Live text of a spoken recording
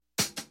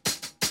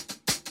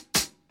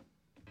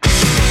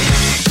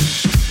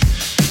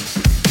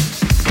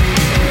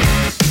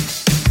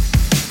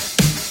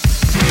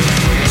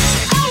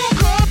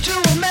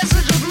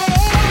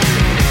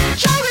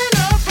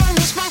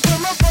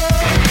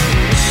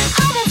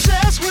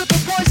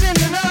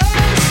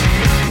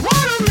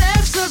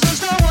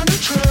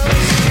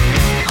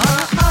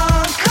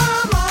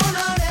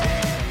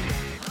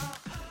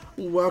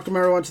Welcome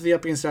everyone to the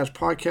Uppy and Stache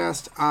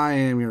podcast. I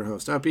am your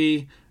host,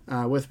 Uppy.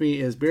 With me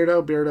is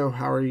Beardo. Beardo,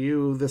 how are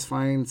you this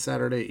fine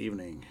Saturday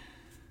evening?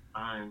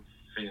 I'm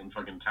feeling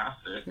fucking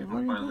tastic. I'm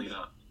finally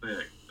not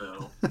sick,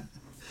 so.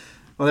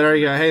 Well, there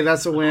you go. Hey,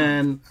 that's a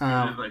win.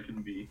 As I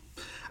can be.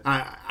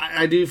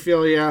 I do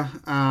feel ya.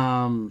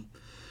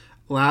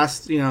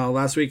 Last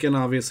weekend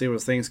obviously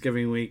was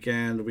Thanksgiving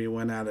weekend. We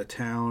went out of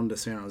town to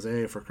San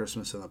Jose for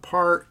Christmas in the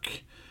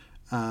park.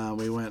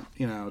 We went,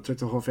 took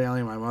the whole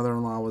family. My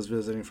mother-in-law was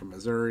visiting from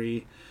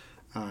Missouri.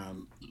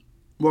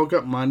 Woke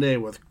up Monday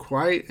with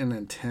quite an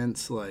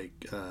intense,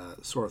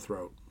 sore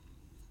throat.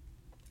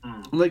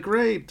 I'm like,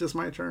 great, just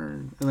my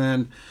turn. And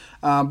then,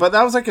 but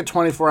that was like a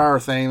 24-hour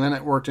thing. Then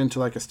it worked into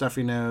like a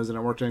stuffy nose, and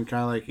it worked in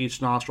kind of like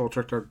each nostril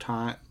took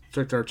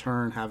their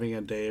turn having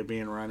a day of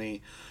being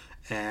runny.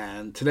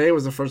 And today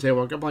was the first day I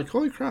woke up. I'm like,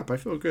 holy crap, I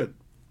feel good.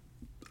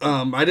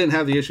 I didn't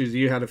have the issues.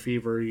 You had a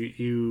fever.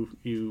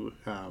 You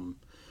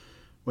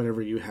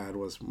whatever you had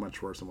was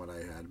much worse than what I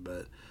had.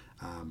 But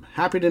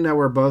happy to know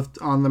we're both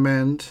on the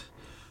mend.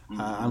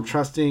 I'm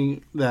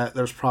trusting that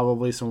there's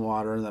probably some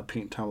water in that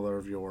pink tumbler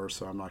of yours,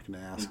 so I'm not going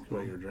to ask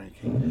what you're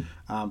drinking.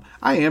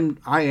 I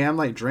am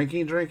like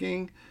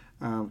drinking,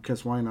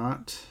 because why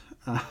not?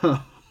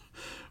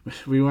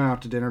 We went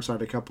out to dinner, so I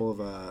had a couple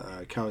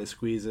of Cali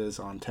Squeezes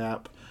on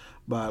tap.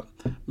 But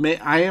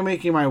I am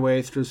making my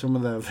way through some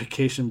of the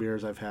vacation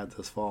beers I've had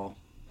this fall.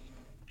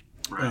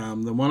 Right.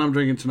 The one I'm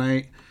drinking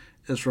tonight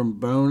is from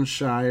Bone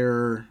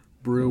Shire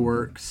Brew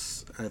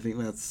Works. I think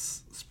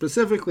that's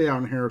specifically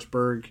out in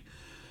Harrisburg.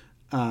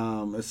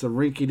 It's a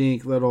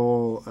rinky-dink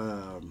little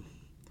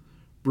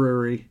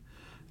brewery,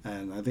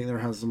 and I think there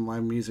has some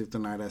live music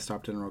tonight. I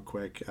stopped in real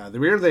quick. The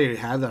beer they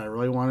had that I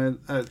really wanted,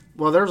 there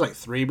was like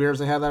 3 beers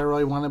they had that I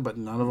really wanted, but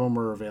none of them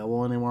were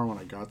available anymore when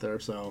I got there.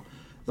 So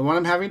the one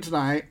I'm having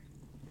tonight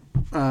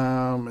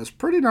is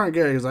pretty darn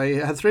good, because I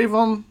had 3 of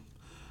them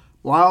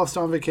while I was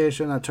on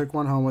vacation. I took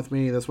one home with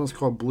me. This one's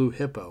called Blue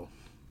Hippo.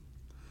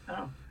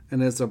 Oh.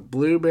 And it's a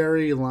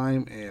blueberry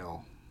lime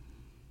ale.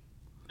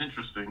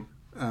 Interesting.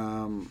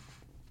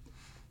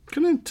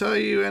 Couldn't tell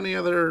you any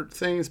other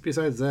things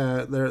besides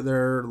that.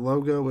 Their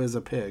logo is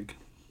a pig.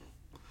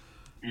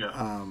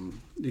 Yeah.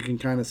 You can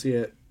kind of see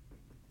it.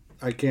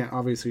 I can't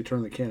obviously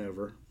turn the can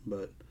over,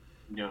 but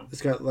yeah,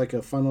 it's got like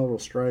a fun little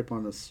stripe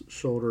on its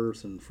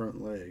shoulders and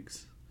front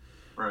legs.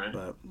 Right.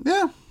 But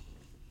yeah.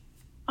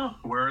 Oh,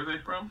 where are they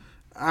from?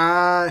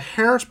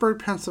 Harrisburg,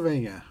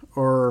 Pennsylvania,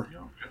 or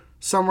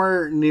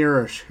somewhere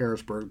nearish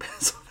Harrisburg,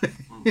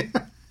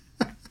 Pennsylvania.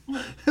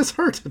 It's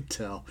hard to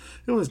tell.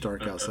 It was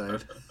dark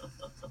outside.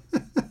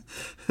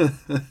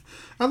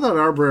 I thought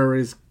our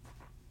breweries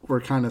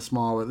were kind of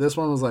small, but this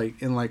one was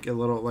like in like a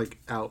little like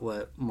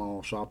outlet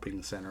mall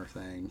shopping center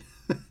thing.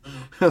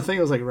 I think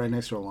it was like right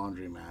next to a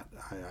laundromat.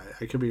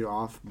 I could be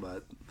off,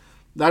 but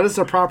that is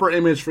the proper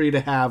image for you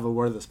to have of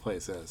where this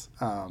place is.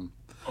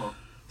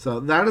 So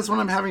that is what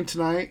I'm having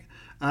tonight.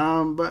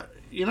 But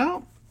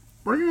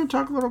we're going to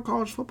talk a little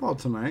college football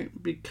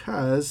tonight,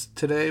 because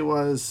today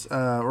was,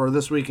 or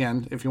this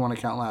weekend, if you want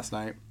to count last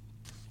night,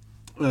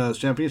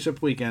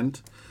 championship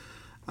weekend.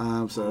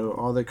 So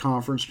all the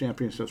conference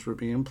championships were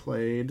being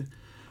played.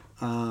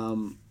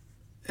 And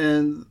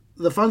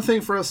the fun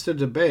thing for us to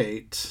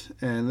debate,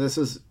 and this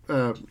is,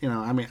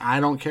 I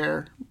don't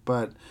care,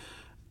 but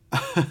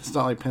it's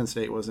not like Penn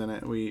State was in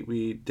it.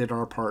 We did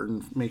our part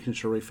in making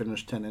sure we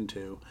finished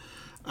 10-2.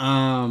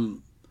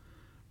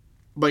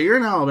 But you're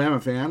an Alabama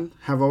fan,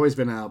 have always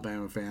been an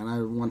Alabama fan.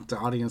 I want the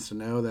audience to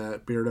know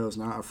that Beardo is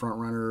not a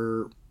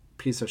front-runner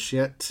piece of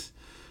shit.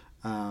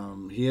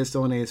 He is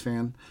still an A's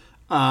fan.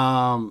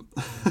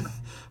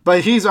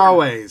 But he's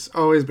always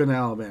been an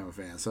Alabama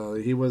fan. So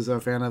he was a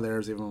fan of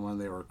theirs even when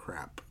they were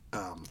crap.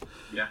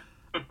 Yeah.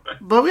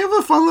 But we have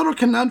a fun little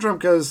conundrum,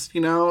 because,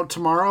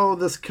 tomorrow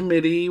this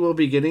committee will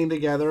be getting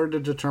together to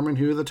determine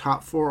who the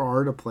top 4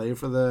 are to play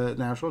for the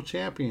national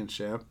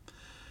championship.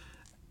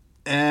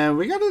 And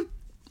we're going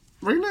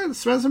to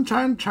spend some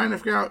time trying to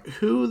figure out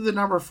who the the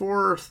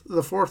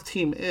 4th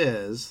team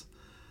is,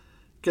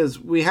 because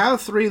we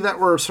have 3 that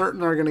we're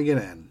certain are going to get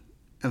in.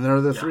 And they're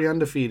the 3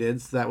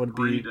 undefeateds. That would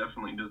be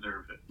definitely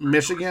deserve it.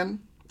 Michigan,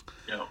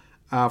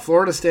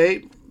 Florida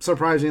State,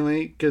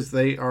 surprisingly, because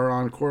they are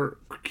on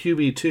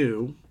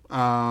QB2,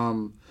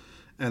 and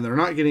they're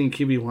not getting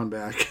QB1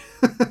 back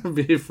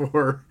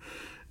before,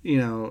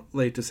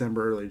 late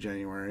December, early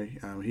January.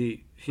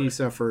 He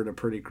suffered a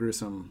pretty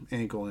gruesome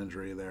ankle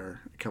injury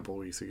there a couple of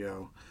weeks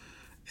ago.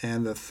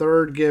 And the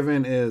 3rd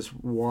given is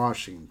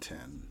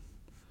Washington.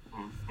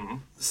 Mm-hmm.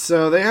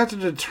 So they have to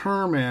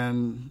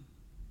determine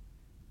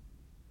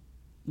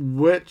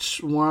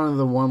which one of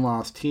the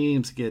one-loss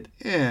teams get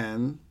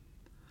in.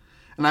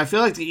 And I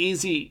feel like the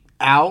easy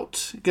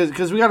out,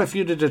 because we got a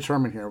few to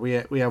determine here. We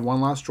have 1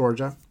 loss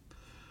Georgia,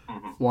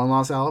 1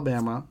 loss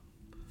Alabama,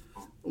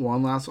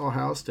 1 loss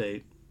Ohio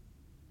State,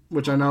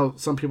 which I know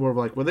some people are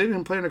like, well, they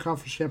didn't play in a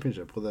conference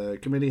championship. Well, the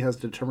committee has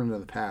determined in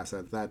the past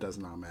that does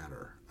not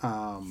matter.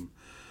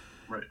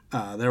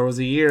 Right. There was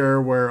a year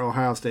where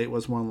Ohio State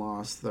was 1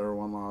 loss. Their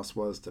 1 loss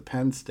was to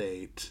Penn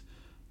State.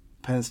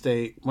 Penn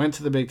State went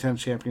to the Big Ten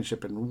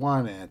championship and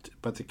won it,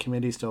 but the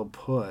committee still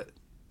put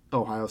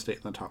Ohio State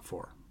in the top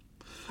 4.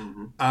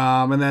 Mm-hmm.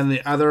 And then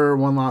the other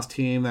one-loss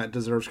team that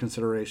deserves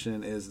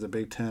consideration is the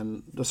Big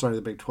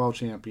 12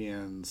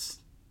 champions,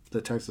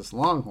 the Texas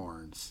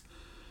Longhorns.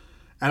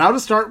 And I'll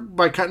just start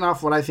by cutting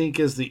off what I think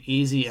is the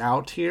easy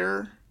out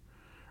here,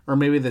 or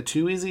maybe the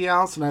 2 easy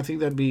outs, and I think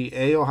that'd be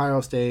A,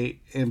 Ohio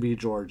State, and B,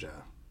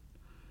 Georgia.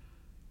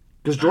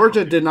 Because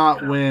Georgia did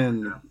not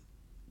win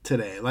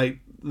today. Like,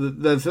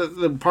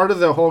 the part of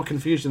the whole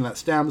confusion that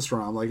stems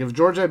from, like, if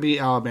Georgia beat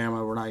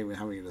Alabama, we're not even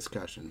having a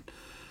discussion.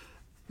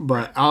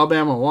 But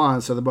Alabama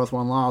won, so they both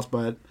won loss.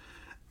 But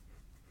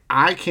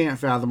I can't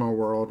fathom a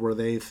world where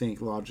they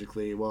think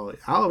logically, well,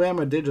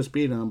 Alabama did just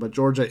beat them, but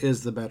Georgia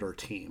is the better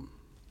team.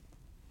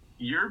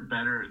 You're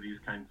better at these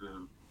kinds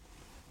of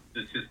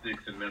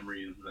statistics and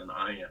memories than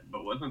I am.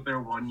 But wasn't there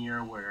one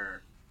year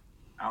where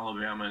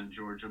Alabama and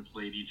Georgia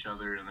played each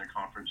other in their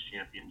conference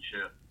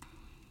championship?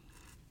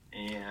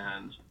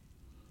 And,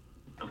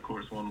 of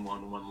course, one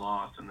won, one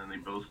lost, and then they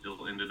both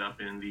still ended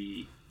up in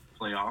the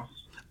playoffs.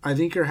 I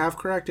think you're half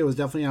correct. It was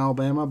definitely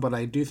Alabama, but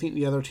I do think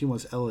the other team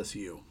was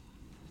LSU.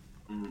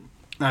 Mm.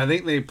 I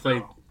think they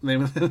played. They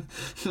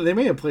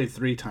may have played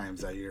 3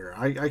 times that year.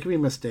 I could be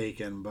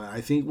mistaken, but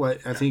I think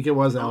it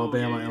was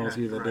Alabama,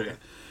 LSU that did it.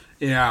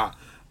 Yeah.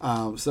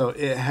 So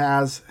it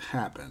has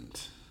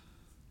happened.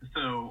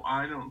 So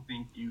I don't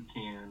think you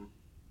can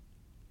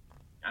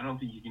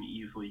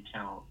easily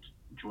count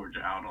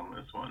Georgia out on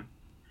this one,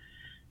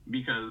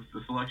 because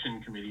the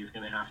selection committee is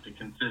going to have to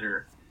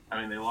consider. I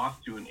mean, they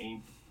lost to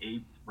an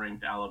 8th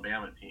ranked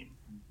Alabama team,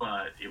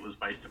 but it was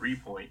by 3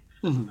 points.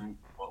 Mm-hmm.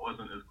 Well, it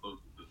wasn't as close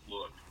as it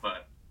looked,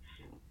 but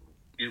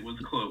it was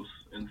close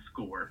in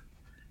score.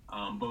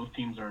 Both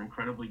teams are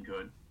incredibly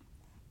good.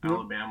 Mm-hmm.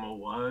 Alabama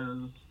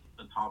was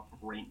a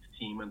top-ranked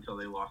team until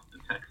they lost to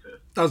Texas.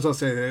 I was going to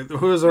say,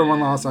 who was their one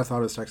loss? I thought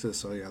it was Texas,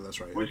 so yeah, that's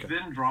right. Which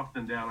then dropped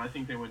them down. I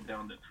think they went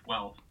down to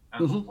 12th.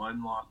 As a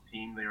one-loss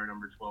team, they were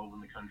number 12 in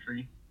the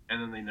country,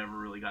 and then they never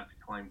really got to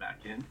climb back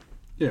in.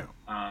 Yeah.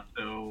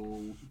 So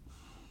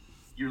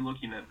you're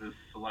looking at this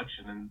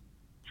selection and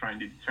trying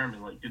to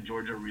determine, like, did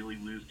Georgia really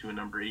lose to a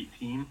number 8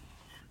 team,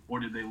 or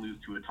did they lose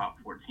to a top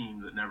 4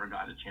 team that never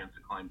got a chance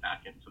to climb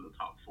back into the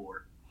top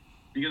 4?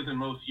 Because in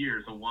most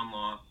years, a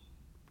one-loss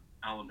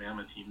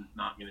Alabama team is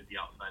not going to be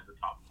outside the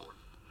top 4.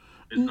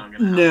 It's not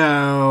going to happen.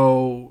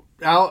 No.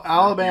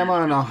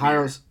 Alabama and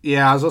Ohio...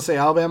 Yeah, I was going to say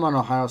Alabama and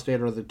Ohio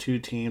State are the 2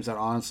 teams that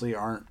honestly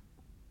aren't,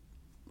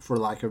 for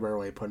lack of a better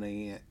way,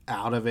 putting it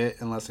out of it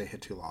unless they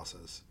hit 2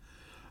 losses.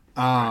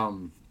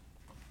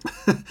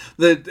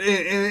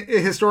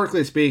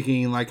 Historically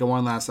speaking, like a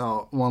one-loss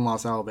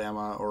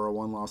Alabama or a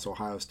one-loss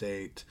Ohio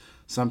State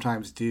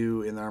sometimes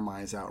do, in their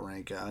minds,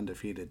 outrank an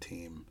undefeated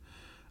team.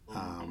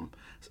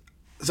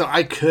 So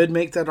I could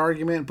make that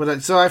argument,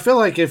 but so I feel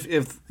like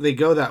if they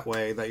go that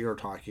way that you're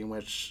talking,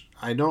 which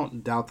I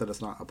don't doubt that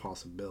it's not a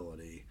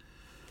possibility,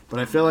 but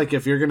I feel like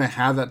if you're going to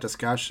have that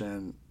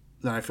discussion,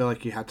 then I feel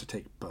like you have to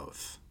take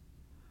both.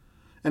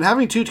 And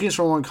having 2 teams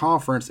from one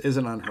conference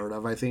isn't unheard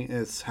of. I think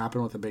it's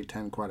happened with the Big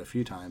Ten quite a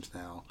few times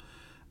now,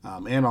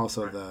 and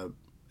also the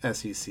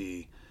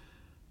SEC.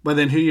 But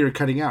then who you're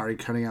cutting out? Are you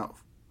cutting out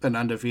an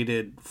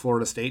undefeated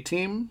Florida State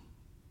team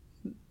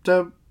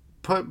to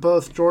put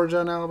both Georgia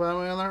and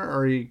Alabama in there? Or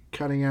are you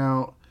cutting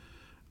out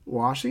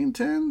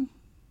Washington?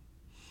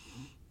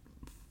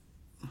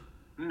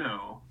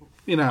 No.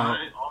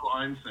 All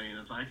I'm saying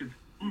is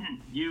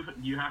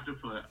you have to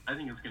put, I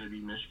think it's going to be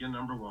Michigan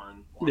number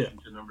 1,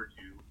 Washington number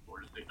 2,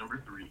 Florida State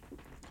number 3.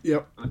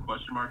 Yep. And the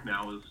question mark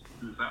now is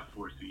who's that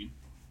 4 seed?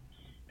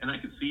 And I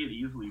could see it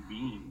easily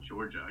being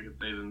Georgia. I could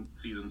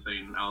see them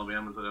saying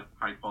Alabama's a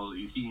high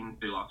quality team.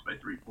 They lost by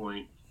 3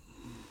 points,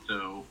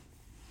 so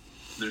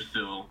they're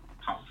still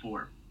top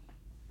 4.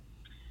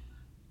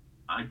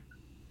 I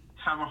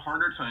have a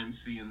harder time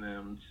seeing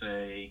them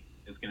say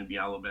it's going to be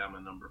Alabama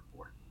number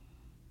 4,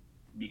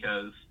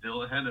 because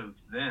still ahead of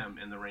them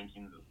in the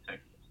rankings is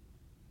Texas.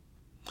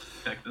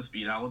 Texas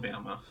beat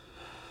Alabama.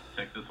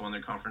 Texas won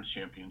their conference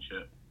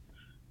championship.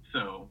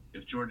 So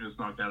if Georgia's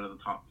knocked out of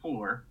the top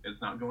 4, it's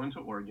not going to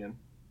Oregon.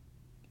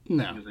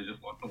 No. Because they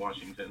just lost to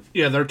Washington.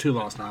 Yeah, they're 2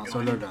 lost now,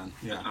 so they're done.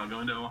 Yeah. It's not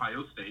going to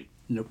Ohio State.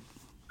 Nope.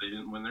 They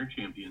didn't win their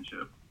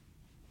championship.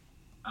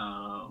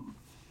 I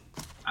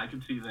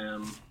could see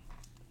the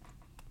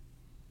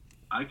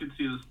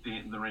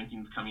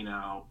rankings coming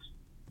out: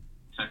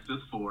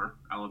 Texas 4,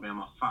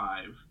 Alabama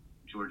 5,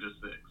 Georgia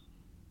 6.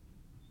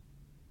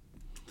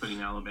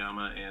 Putting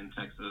Alabama and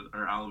Texas,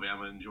 or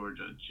Alabama and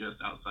Georgia,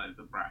 just outside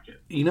the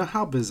bracket. You know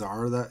how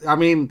bizarre that? I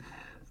mean,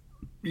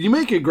 you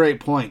make a great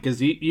point, because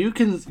you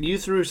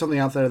threw something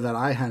out there that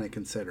I hadn't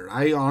considered.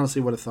 I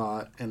honestly would have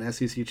thought an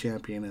SEC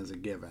champion is a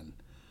given,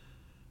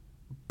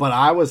 but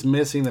I was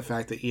missing the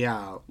fact that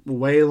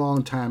way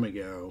long time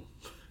ago,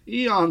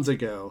 eons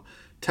ago,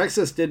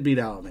 Texas did beat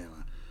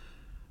Alabama.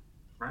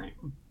 Right.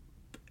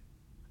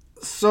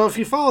 So if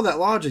you follow that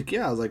logic,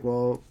 I was like,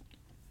 well,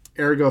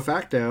 ergo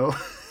facto.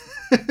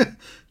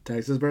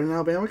 Texas better than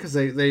Alabama, because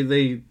they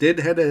did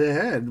head to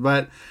head,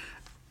 but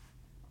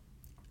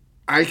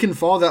I can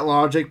follow that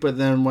logic, but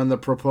then when the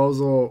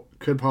proposal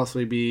could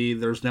possibly be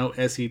there's no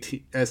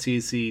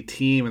SEC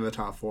team in the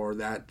top 4,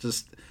 that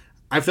just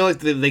I feel like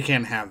they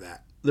can't have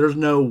that. There's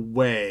no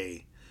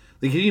way.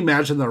 Like, can you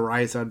imagine the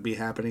riots that would be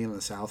happening in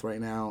the South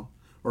right now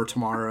or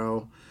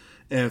tomorrow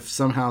if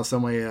somehow,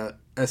 some way, a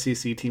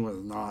SEC team was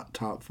not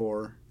top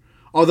 4?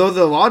 Although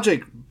the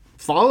logic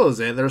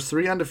follows it, there's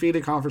 3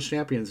 undefeated conference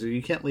champions, so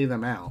you can't leave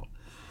them out.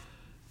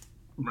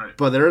 Right.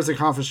 But there is a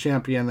conference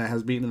champion that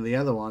has beaten the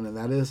other one, and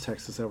that is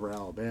Texas over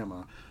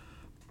Alabama.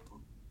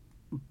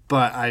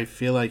 But I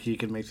feel like you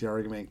can make the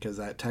argument because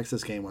that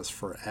Texas game was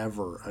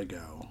forever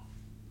ago.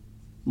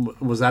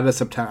 Was that a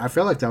September? I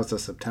feel like that was a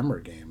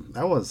September game.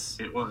 That was.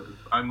 It was.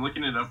 I'm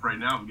looking it up right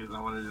now because I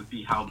wanted to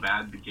see how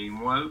bad the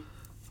game was.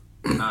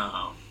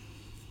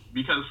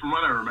 Because from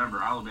what I remember,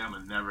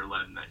 Alabama never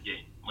led in that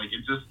game. Like,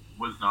 it just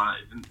was not.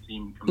 It didn't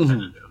seem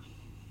competitive.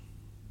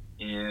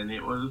 And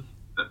it was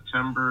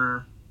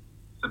September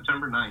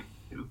 9th.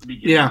 It was the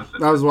beginning of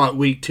September. That was what,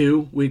 week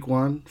 2, week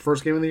 1?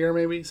 First game of the year,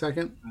 maybe?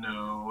 Second?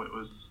 No, it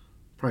was...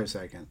 Probably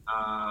second.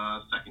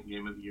 Second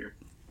game of the year.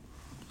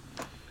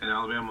 And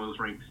Alabama was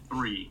ranked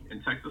 3,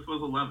 and Texas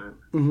was 11.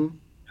 Mm-hmm.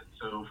 And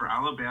so for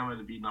Alabama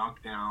to be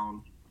knocked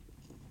down,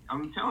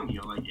 I'm telling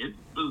you, like, it's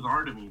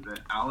bizarre to me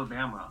that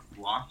Alabama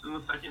lost in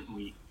the second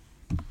week,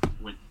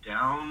 went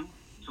down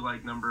to,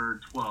 like, number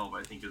 12,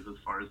 I think is as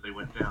far as they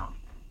went down,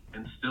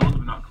 and still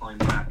have not climbed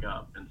back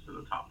up into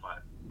the top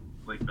 5.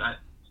 Like, that's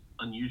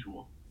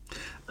unusual,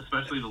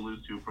 especially to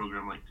lose to a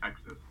program like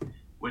Texas,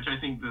 which I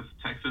think this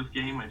Texas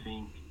game, I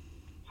think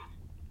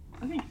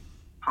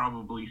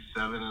probably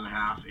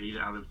 7.5, 8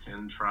 out of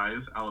 10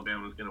 tries,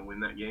 Alabama's going to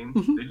win that game.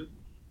 Mm-hmm. They just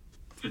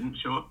didn't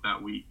show up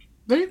that week.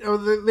 They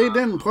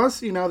didn't.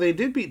 Plus, they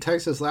did beat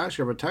Texas last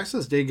year, but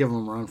Texas did give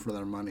them a run for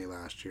their money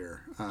last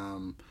year.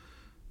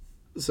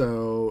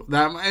 So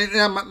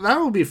that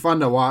will be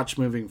fun to watch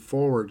moving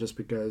forward, just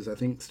because I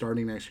think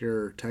starting next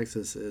year,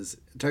 Texas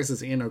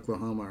and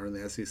Oklahoma are in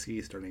the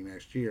SEC starting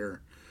next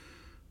year.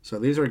 So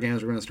these are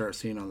games we're going to start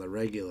seeing on the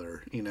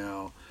regular,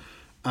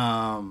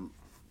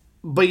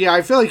 But yeah,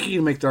 I feel like you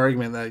can make the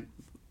argument that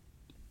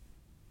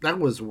that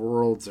was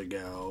worlds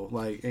ago.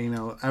 Like,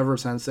 ever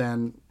since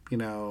then,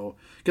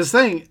 because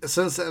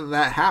since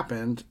that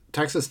happened,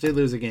 Texas did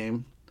lose a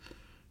game.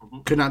 Mm-hmm.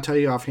 Could not tell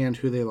you offhand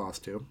who they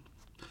lost to.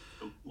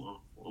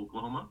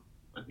 Oklahoma?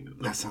 I think it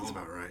was That sounds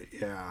about right.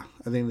 Yeah,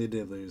 I think they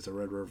did lose the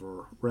Red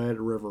River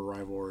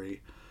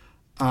rivalry.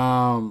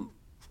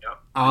 Yep.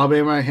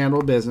 Alabama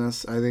handled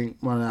business. I think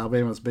one of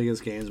Alabama's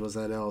biggest games was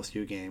that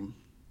LSU game,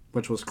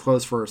 which was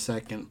close for a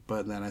second,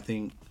 but then I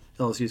think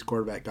LSU's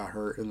quarterback got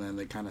hurt, and then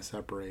they kind of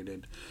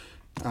separated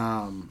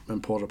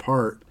and pulled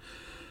apart.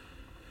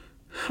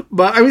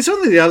 But, I mean,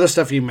 some of the other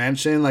stuff you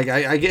mentioned, like,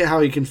 I get how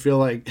you can feel,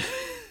 like,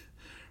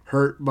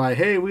 hurt by,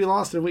 hey, we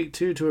lost in week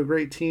 2 to a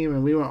great team,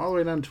 and we went all the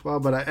way down to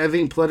 12. But I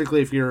think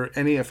politically, if you're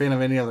a fan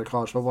of any other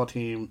college football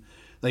team,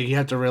 like, you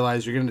have to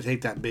realize you're going to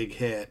take that big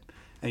hit,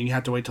 and you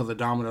have to wait till the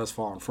dominoes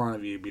fall in front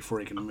of you before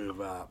you can move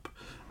up.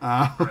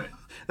 Right.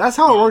 That's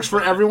how it works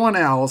for everyone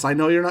else. I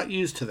know you're not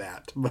used to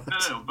that. But.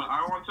 No, but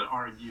I want to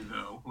argue,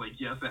 though, like,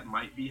 yes, that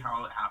might be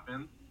how it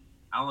happened.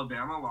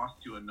 Alabama lost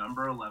to a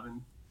number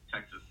 11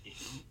 Texas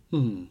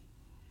team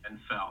and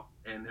fell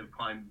and have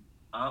climbed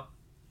up,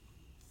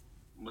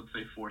 let's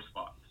say, 4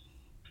 spots.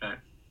 Okay.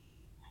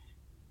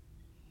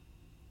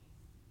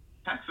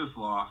 Texas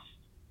lost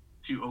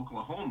to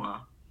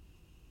Oklahoma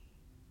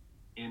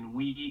in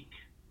week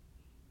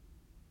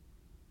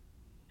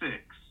 6,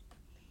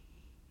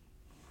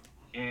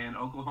 and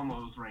Oklahoma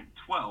was ranked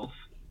 12th,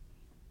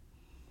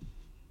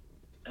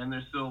 and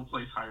they're still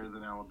placed higher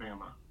than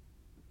Alabama.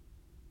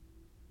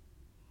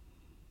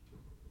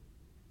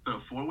 So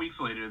 4 weeks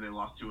later, they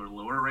lost to a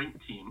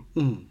lower-ranked team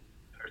and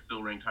are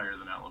still ranked higher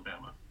than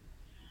Alabama.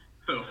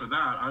 So for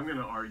that, I'm going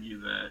to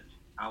argue that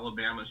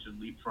Alabama should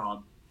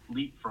leapfrog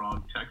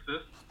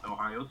Texas,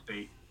 Ohio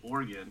State,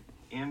 Oregon,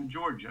 and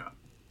Georgia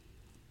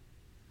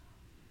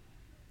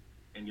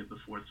and get the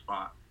 4th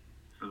spot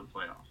for the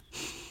playoffs.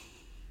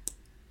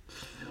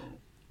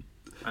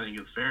 I think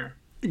it's fair.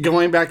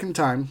 Going back in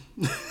time,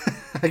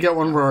 I got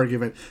one more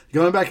argument.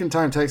 Going back in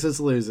time,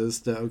 Texas loses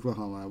to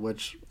Oklahoma,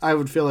 which I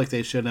would feel like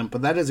they shouldn't,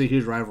 but that is a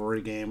huge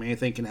rivalry game.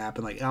 Anything can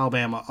happen. Like,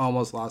 Alabama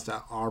almost lost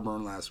at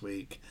Auburn last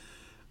week.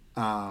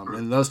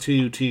 And those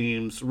two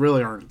teams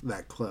really aren't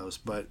that close.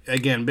 But,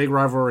 again, big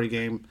rivalry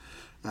game.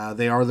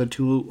 They are the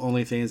two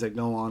only things that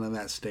go on in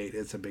that state.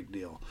 It's a big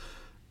deal.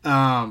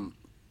 I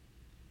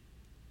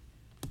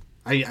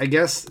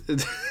guess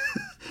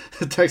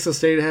Texas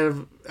State ahead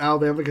of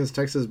Alabama because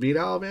Texas beat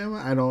Alabama.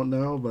 I don't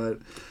know, but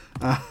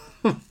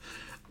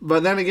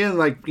then again,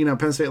 like,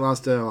 Penn State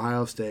lost to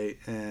Ohio State,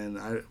 and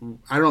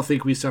I don't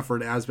think we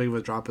suffered as big of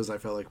a drop as I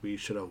felt like we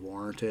should have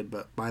warranted.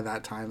 But by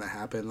that time that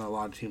happened, a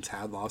lot of teams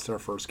had lost their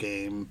first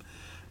game.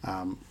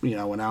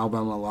 When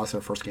Alabama lost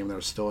their first game, there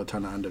was still a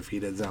ton of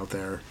undefeateds out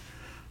there.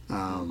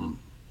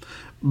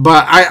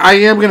 But I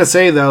am going to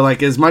say, though,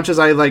 like, as much as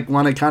I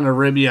want to kind of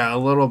rib you a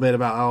little bit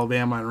about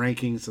Alabama and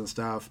rankings and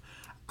stuff,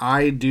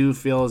 I do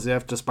feel as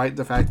if, despite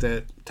the fact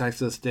that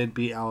Texas did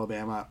beat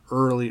Alabama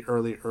early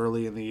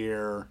in the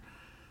year,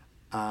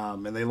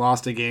 and they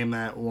lost a game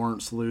that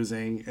warrants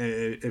losing,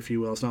 if you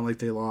will. It's not like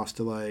they lost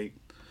to like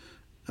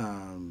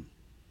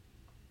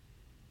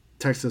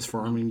Texas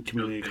Farming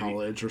Community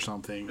College or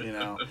something, you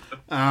know.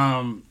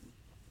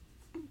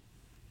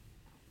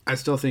 I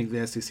still think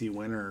the SEC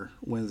winner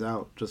wins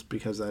out just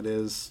because that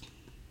is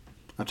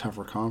a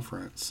tougher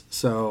conference.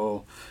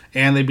 So,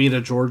 and they beat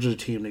a Georgia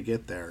team to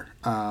get there.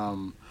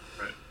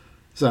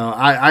 So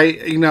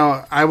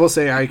I will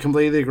say I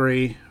completely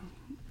agree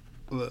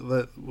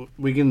that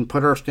we can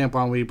put our stamp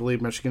on. We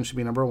believe Michigan should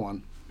be number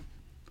 1.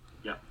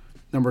 Yeah.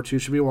 Number 2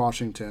 should be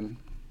Washington.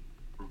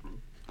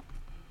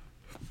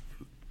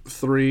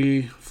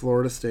 3,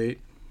 Florida State.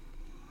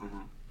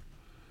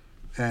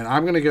 And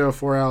I'm going to go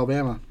for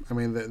Alabama. I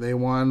mean, they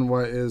won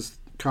what is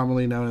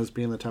commonly known as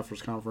being the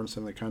toughest conference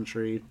in the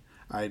country.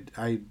 I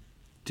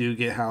do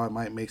get how it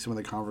might make some of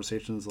the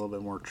conversations a little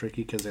bit more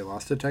tricky because they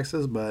lost to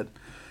Texas, but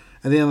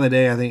at the end of the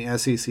day, I think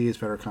SEC is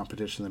better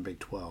competition than Big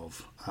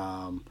 12.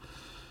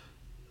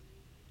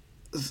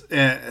 Because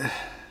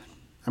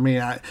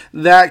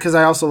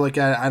I also look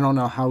at it, I don't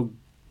know how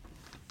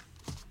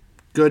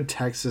good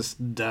Texas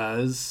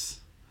does.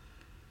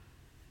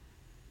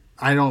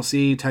 I don't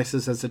see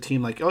Texas as a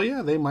team like, oh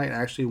yeah, they might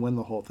actually win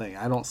the whole thing.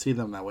 I don't see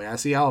them that way. I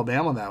see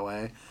Alabama that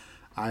way.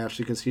 I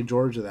actually can see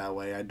Georgia that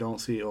way. I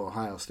don't see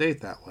Ohio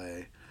State that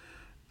way.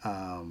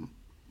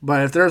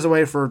 But if there's a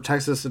way for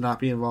Texas to not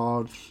be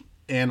involved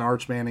and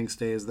Arch Manning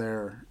stays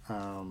there,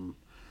 I'm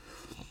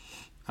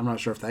not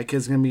sure if that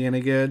kid's going to be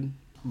any good,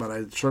 but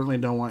I certainly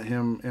don't want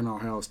him in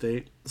Ohio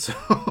State. So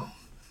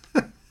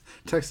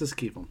Texas,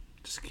 keep him.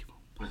 Just keep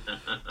him.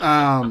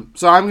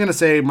 So I'm going to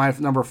say my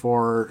number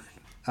 4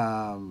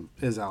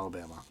 is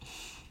Alabama.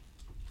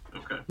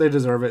 Okay. They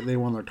deserve it. They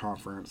won their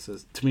conference.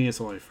 To me,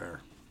 it's only fair.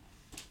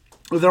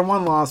 Their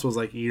one loss was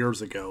like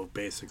years ago,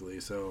 basically.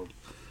 So,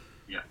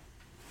 yeah,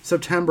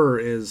 September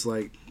is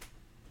like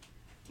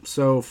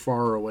so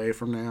far away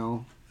from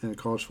now in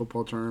college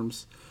football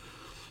terms.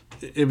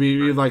 It'd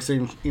be like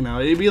saying,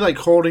 it'd be like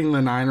holding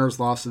the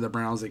Niners' loss to the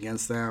Browns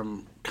against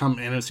them come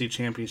NFC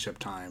Championship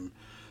time.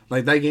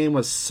 Like that game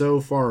was so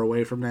far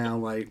away from now.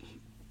 Like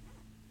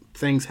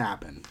things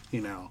happen,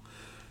 Yeah.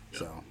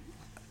 So,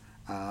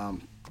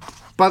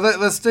 but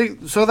let's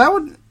take. So that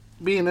would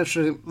be an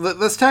interesting.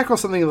 Let's tackle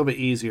something a little bit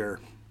easier.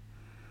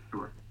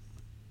 Sure.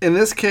 In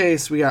this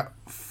case, we got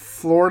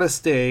Florida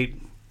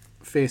State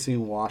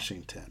facing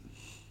Washington.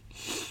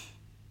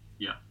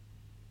 Yeah.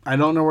 I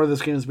don't know where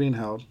this game is being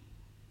held.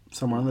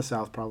 Somewhere in the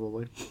South,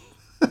 probably.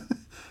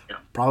 Yeah.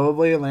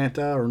 Probably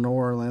Atlanta or New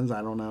Orleans.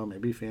 I don't know.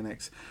 Maybe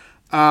Phoenix.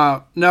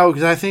 No,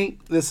 because I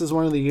think this is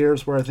one of the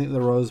years where I think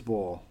the Rose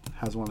Bowl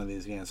has one of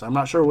these games. I'm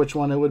not sure which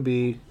one it would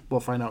be. We'll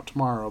find out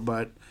tomorrow.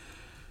 But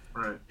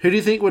right. Who do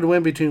you think would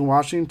win between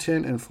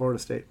Washington and Florida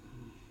State?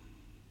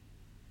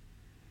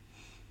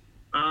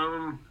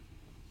 I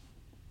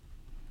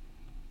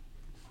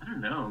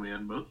don't know,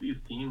 man. Both these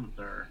teams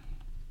are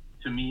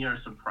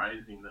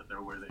surprising that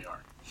they're where they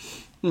are.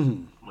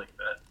 Mm-hmm. Like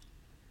that.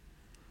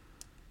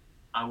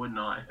 I would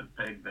not have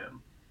pegged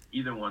them,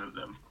 either one of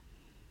them,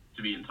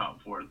 to be in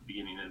top 4 at the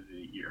beginning of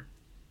the year.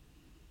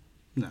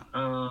 No.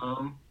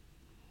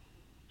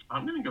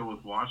 I'm going to go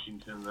with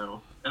Washington,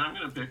 though. And I'm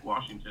going to pick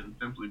Washington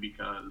simply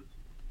because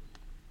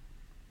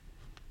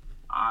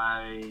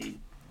I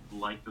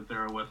like that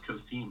they're a West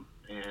Coast team,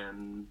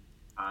 and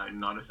I'm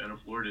not a fan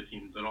of Florida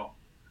teams at all.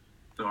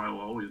 So I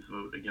will always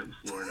vote against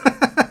Florida.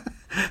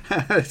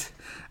 I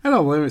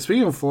don't blame it.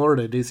 Speaking of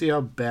Florida, do you see how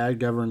bad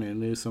Governor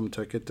Newsom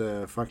took it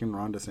to fucking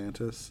Ron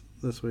DeSantis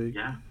this week?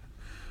 Yeah.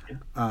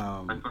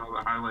 I saw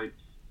the highlights.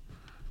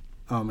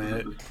 Oh,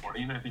 man. This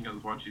morning. I think I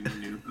was watching the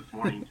news this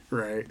morning.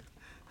 Right.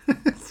 I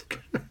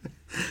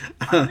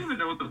don't even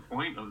know what the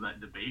point of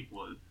that debate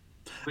was.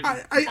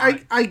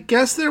 I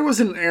guess there was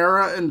an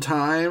era in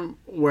time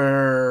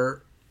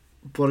where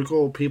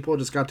political people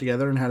just got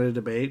together and had a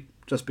debate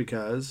just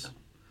because.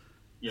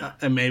 Yeah.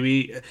 And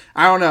maybe,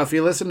 I don't know, if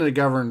you listen to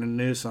Governor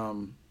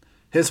Newsom,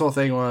 his whole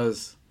thing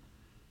was,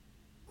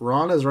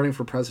 Ron is running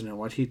for president.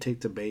 Why'd he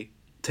take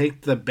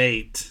the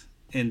bait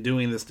in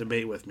doing this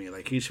debate with me?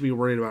 Like, he should be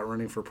worried about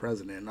running for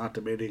president, not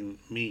debating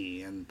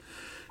me. And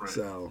right.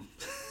 So.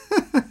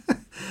 I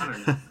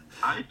don't know.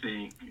 I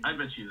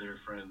bet you they're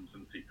friends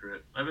in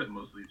secret. I bet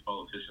most of these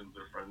politicians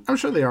are friends. I'm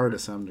sure they are to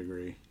some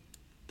degree.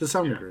 To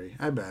some degree,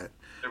 I bet.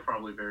 They're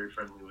probably very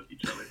friendly with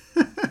each other.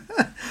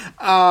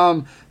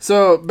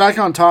 So back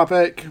on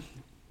topic.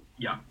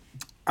 Yeah.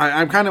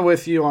 I'm kind of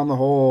with you on the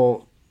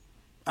whole.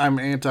 I'm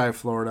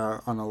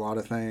anti-Florida on a lot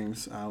of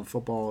things.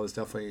 Football is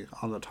definitely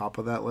on the top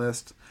of that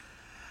list.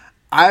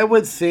 I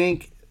would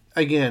think,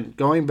 again,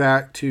 going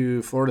back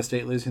to Florida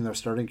State losing their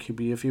starting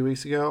QB a few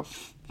weeks ago,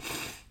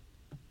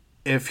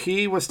 if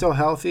he was still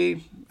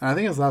healthy, and I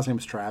think his last name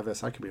is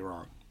Travis, I could be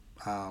wrong.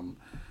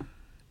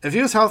 If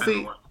he was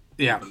healthy,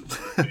 yeah.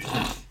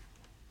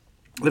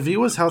 If he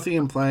was healthy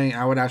and playing,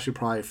 I would actually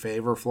probably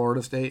favor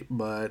Florida State.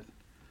 But,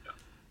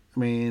 I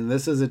mean,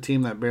 this is a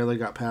team that barely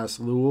got past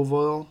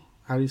Louisville.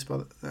 How do you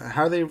spell that?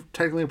 How do they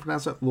technically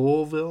pronounce it?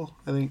 Louisville,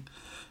 I think.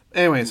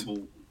 Anyways.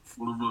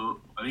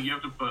 I think you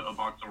have to put a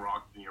box of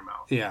rocks in your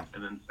mouth. Yeah.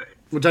 And then say.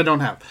 Which I don't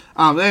have.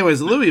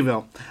 Anyways,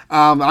 Louisville.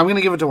 I'm going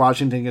to give it to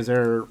Washington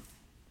because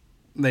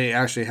they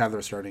actually have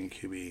their starting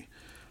QB.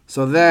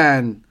 So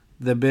then,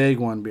 the big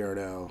one,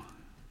 Beardo,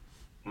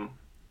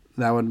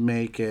 that would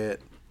make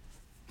it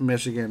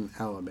Michigan,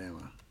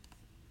 Alabama.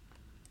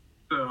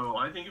 So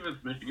I think if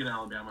it's Michigan,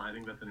 Alabama, I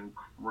think that's an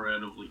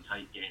incredibly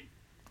tight game.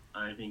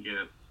 I think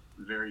it's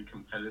very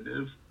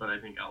competitive, but I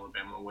think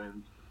Alabama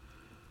wins.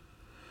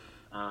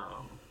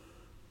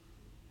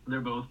 They're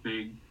both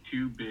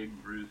two big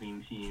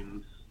bruising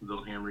teams.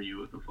 They'll hammer you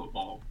with the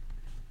football.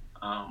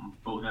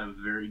 Both have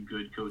very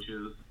good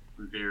coaches,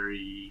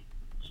 very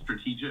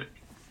strategic.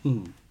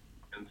 And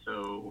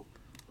so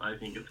I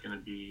think it's going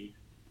to be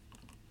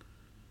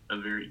a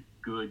very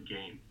good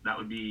game. That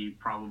would be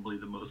probably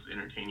the most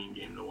entertaining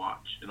game to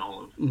watch in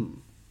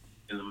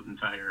in the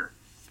entire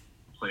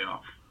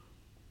playoff.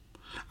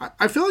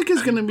 I feel like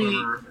it's going to be...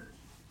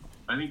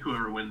 I think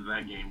whoever wins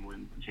that game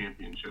wins the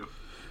championship.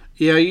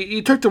 Yeah,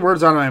 you took the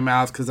words out of my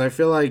mouth because I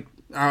feel like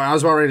I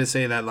was about ready to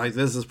say that like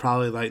this is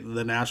probably like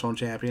the national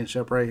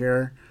championship right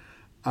here,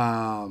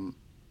 and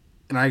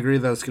I agree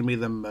that it's going to be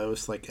the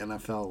most like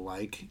NFL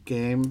like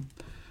game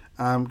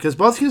because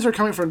both teams are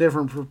coming from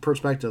different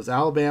perspectives.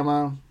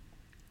 Alabama,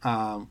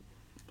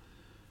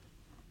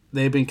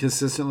 they've been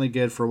consistently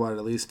good for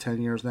at least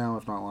 10 years now,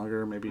 if not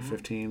longer, maybe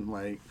 15.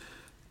 Like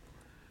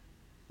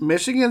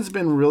Michigan's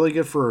been really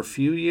good for a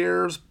few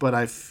years, but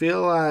I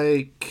feel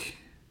like.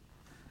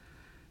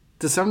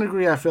 To some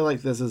degree, I feel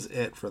like this is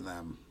it for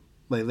them.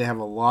 Like they have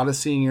a lot of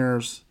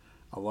seniors,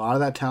 a lot of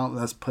that talent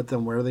that's put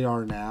them where they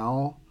are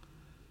now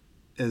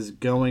is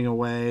going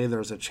away.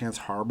 There's a chance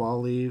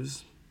Harbaugh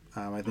leaves.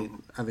 I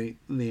think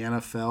the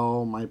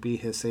NFL might be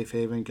his safe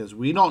haven because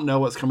we don't know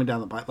what's coming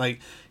down the pipe. Like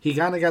he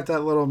kind of got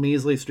that little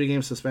measly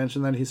 3-game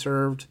suspension that he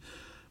served,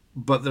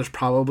 but there's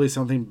probably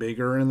something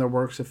bigger in the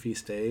works if he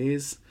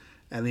stays.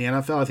 And the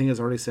NFL, I think, has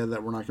already said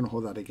that we're not going to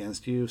hold that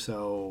against you.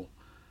 So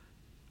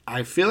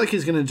I feel like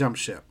he's going to jump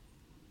ship.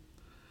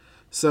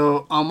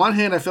 So, on one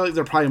hand, I feel like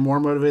they're probably more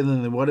motivated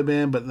than they would have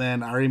been, but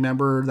then I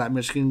remember that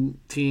Michigan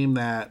team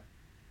that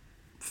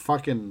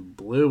fucking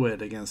blew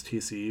it against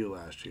TCU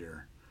last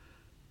year.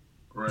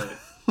 Right.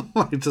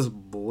 Like, just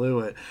blew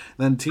it.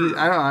 Then,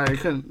 I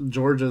couldn't,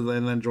 Georgia,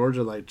 and then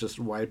Georgia, like, just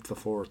wiped the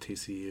floor with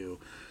TCU.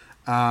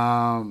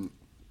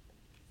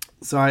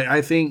 So,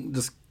 I think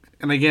just,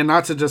 and again,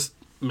 not to just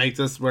make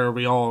this where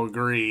we all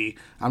agree,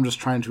 I'm just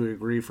trying to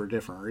agree for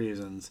different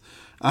reasons.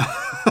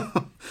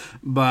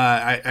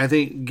 But I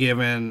think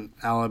given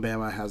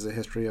Alabama has a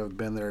history of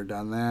been there,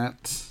 done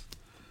that.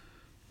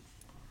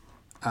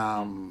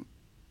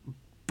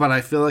 But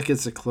I feel like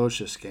it's the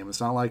closest game. It's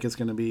not like it's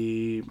going to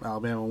be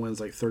Alabama wins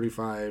like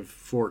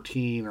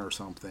 35-14 or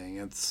something.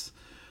 It's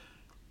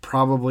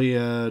probably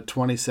a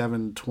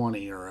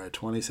 27-20 or a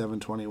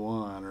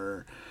 27-21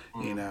 or,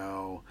 you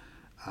know,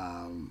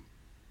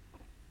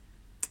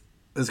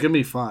 it's going to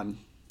be fun.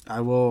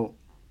 I will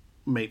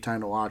make time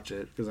to watch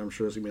it because I'm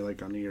sure it's going to be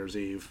like on New Year's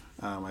Eve.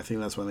 I think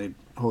that's when they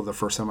hold the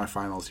first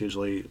semifinals,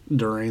 usually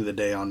during the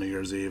day on New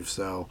Year's Eve.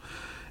 So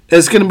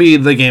it's going to be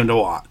the game to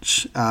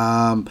watch.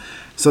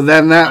 So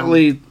then that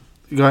leads...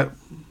 Go ahead.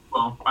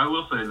 Well, I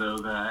will say, though,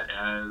 that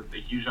as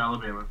a huge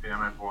Alabama fan,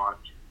 I've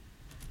watched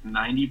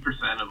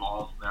 90% of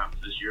all snaps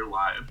this year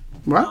live.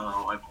 What?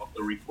 I've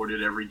also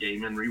recorded every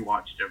game and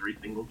rewatched every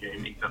single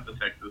game except the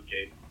Texas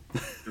game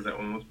because that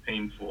one was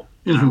painful.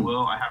 And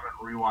I haven't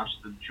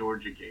rewatched the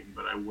Georgia game,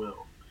 but I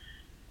will.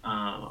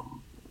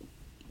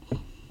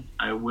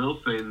 I will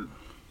say that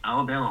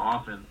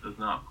Alabama offense does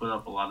not put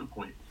up a lot of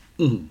points.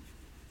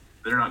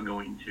 They're not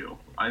going to.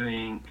 I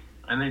think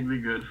they'd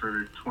be good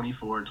for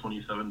 24,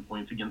 27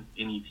 points against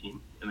any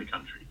team in the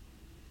country.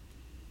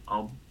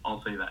 I'll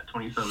say that.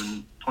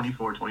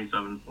 24,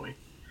 27 points.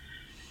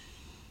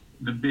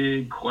 The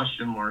big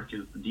question mark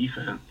is the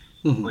defense.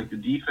 Like, the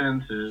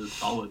defense is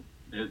solid.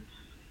 It's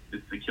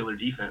the killer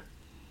defense.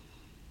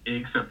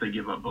 Except they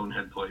give up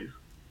bonehead plays.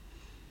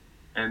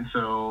 And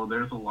so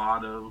there's a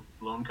lot of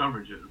blown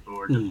coverages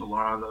or just a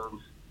lot of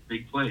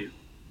big plays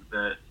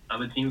that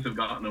other teams have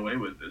gotten away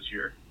with this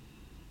year.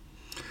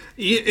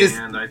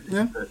 And I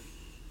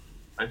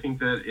think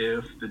that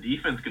if the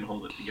defense can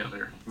hold it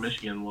together,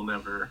 Michigan will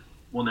never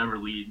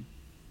lead.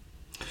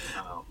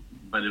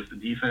 But if the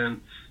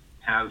defense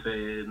has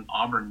an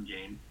Auburn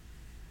game,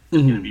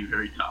 it's going to be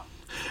very tough.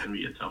 It's going to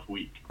be a tough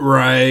week.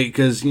 Right,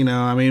 because, you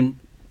know, I mean,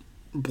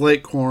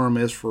 Blake Corum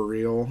is for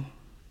real.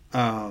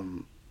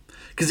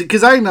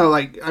 Because I know,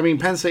 like, I mean,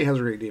 Penn State has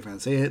a great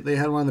defense. They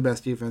had one of the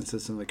best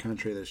defenses in the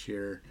country this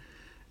year.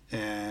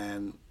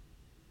 And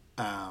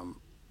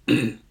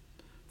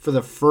for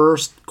the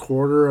first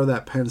quarter of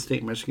that Penn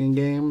State-Michigan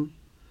game,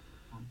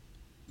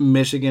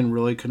 Michigan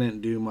really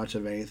couldn't do much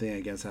of anything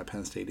against that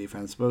Penn State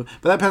defense. But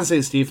that Penn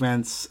State's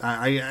defense,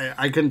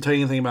 I couldn't tell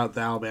you anything about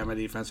the Alabama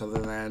defense other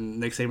than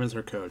Nick Saban's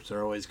their coach.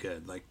 They're always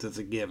good. Like, that's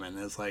a given.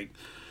 It's like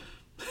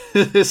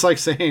It's like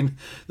saying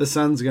the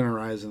sun's going to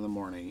rise in the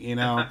morning, you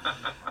know?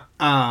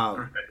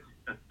 Right.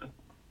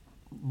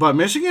 But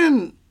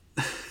Michigan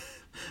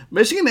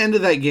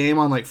ended that game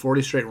on like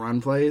 40 straight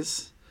run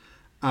plays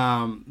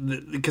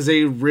because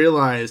they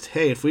realized,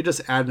 hey, if we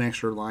just add an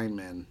extra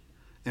lineman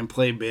and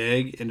play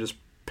big and just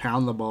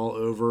pound the ball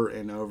over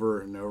and over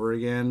and over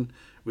again,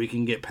 we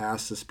can get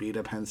past the speed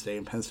of Penn State,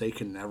 and Penn State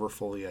can never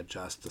fully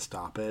adjust to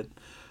stop it.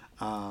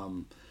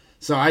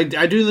 So I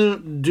do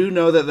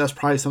know that that's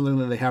probably something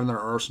that they have in their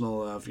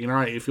arsenal of, you know,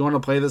 right, if you want to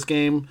play this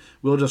game,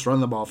 we'll just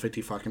run the ball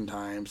 50 fucking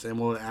times, and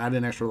we'll add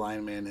an extra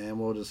lineman, and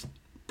we'll just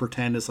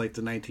pretend it's like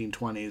the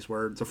 1920s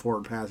where the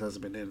forward pass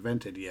hasn't been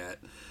invented yet,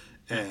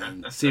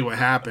 and see what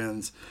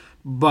happens.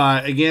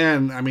 But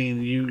again, I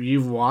mean,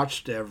 you've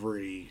watched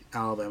every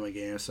Alabama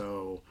game,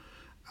 so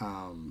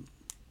I'm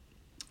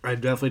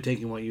definitely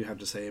taking what you have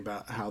to say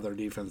about how their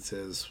defense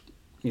is,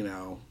 you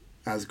know,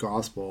 as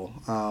gospel.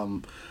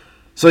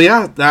 So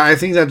yeah, I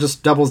think that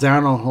just doubles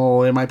down on the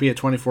whole. It might be a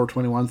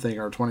 24-21 thing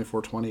or a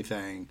 24-20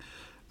 thing,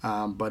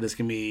 but it's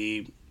gonna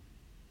be.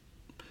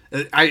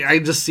 I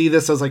just see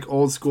this as like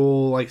old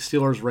school, like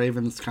Steelers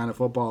Ravens kind of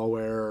football,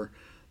 where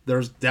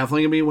there's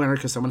definitely gonna be a winner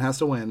because someone has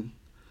to win.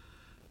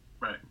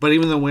 Right. But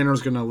even the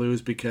winner's gonna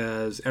lose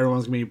because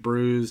everyone's gonna be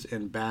bruised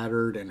and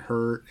battered and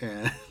hurt,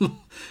 and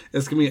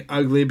it's gonna be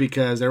ugly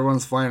because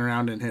everyone's flying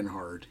around and hitting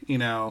hard, you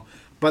know.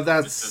 But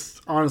that's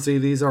honestly,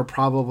 these are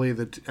probably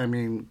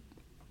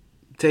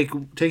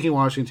taking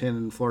Washington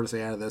and Florida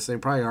State out of this, they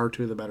probably are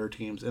two of the better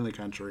teams in the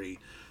country.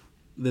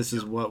 This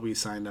is what we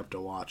signed up to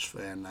watch,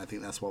 and I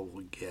think that's what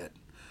we'll get.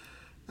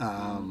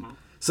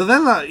 So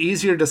then the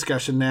easier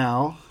discussion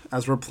now,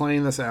 as we're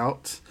playing this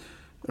out,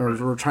 or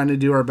we're trying to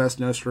do our best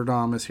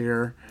Nostradamus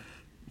here,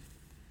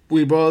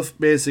 we both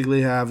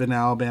basically have an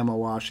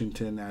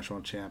Alabama-Washington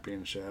national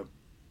championship.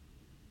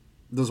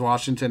 Does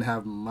Washington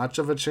have much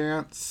of a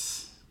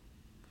chance?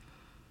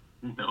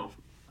 No.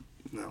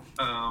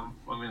 I'm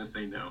going to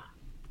say no.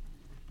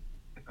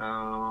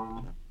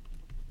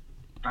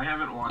 I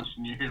haven't watched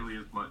nearly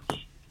as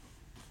much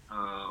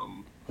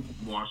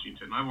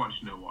Washington. I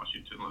watched no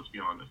Washington, let's be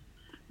honest.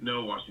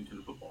 No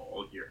Washington football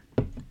all year.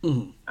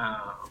 Mm-hmm.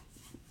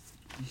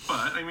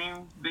 But, I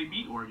mean, they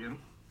beat Oregon.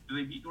 Did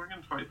they beat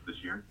Oregon twice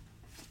this year?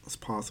 It's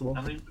possible.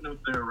 I don't even know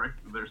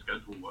what their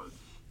schedule was.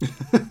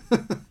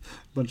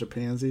 Bunch of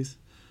pansies.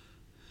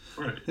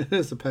 Right.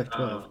 It's a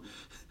Pac-12.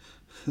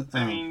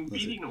 I mean,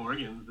 beating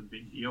Oregon is a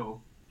big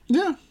deal.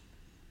 Yeah.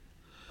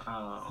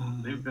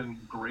 They've been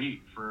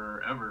great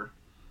forever.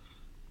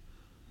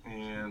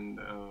 And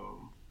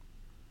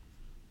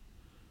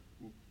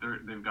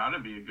they've got to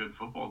be a good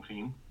football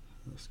team.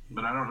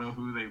 But I don't know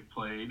who they've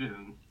played,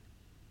 and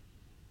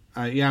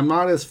I'm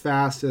not as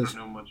fast as. I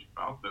don't know much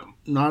about them.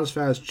 Not as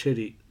fast as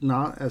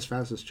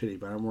Chitty,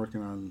 but I'm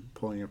working on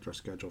pulling up their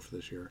schedule for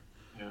this year.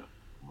 Yeah,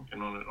 I'm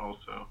working on it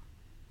also.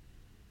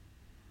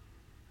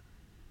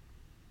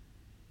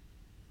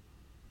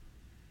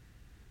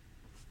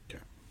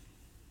 Okay.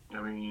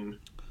 I mean,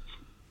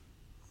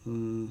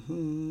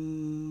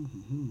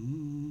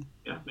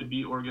 yeah, they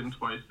beat Oregon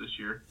twice this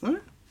year.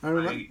 All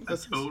right. A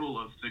total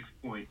of 6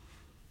 points.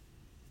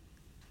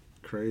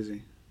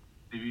 Crazy.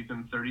 They beat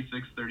them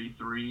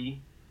 36-33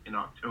 in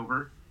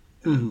October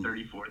and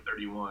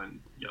 34-31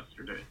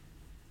 yesterday.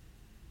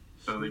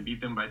 So they beat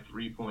them by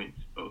 3 points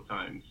both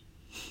times.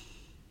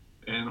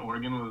 And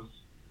Oregon was,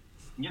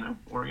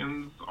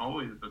 Oregon's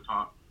always the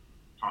top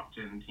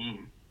 10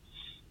 team.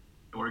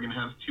 Oregon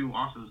has 2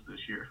 losses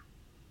this year,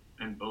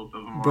 and both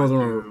of them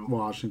are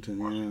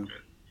Washington. Yeah.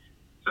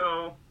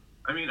 So,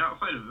 I mean,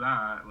 outside of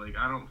that,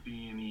 I don't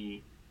see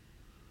any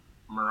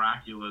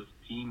miraculous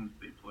teams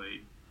they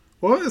played.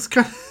 Well, it's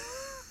kind of...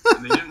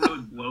 And they didn't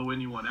really blow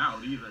anyone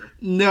out either.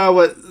 No,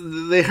 but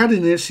they had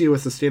an issue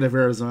with the state of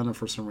Arizona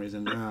for some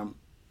reason.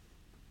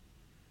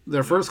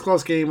 Their first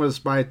close game was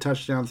by a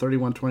touchdown,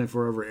 31-24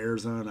 over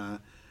Arizona.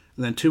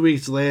 And then 2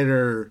 weeks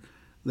later,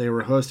 they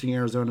were hosting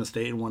Arizona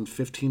State and won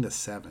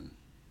 15-7.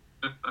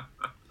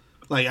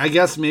 I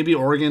guess maybe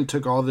Oregon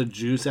took all the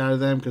juice out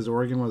of them because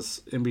Oregon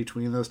was in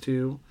between those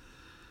two.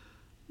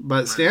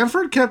 But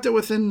Stanford kept it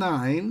within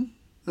 9.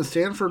 And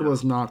Stanford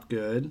was not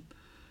good.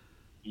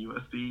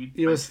 USC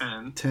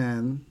by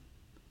 10.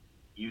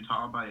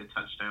 Utah by a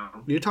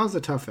touchdown. Utah's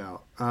a tough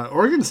out.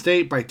 Oregon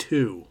State by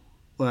 2.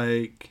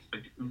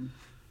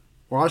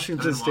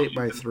 Washington State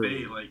by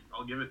 3. State,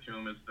 I'll give it to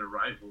them. It's their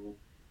rival.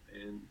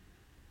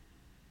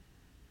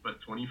 But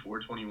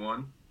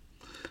 24-21.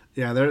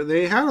 Yeah,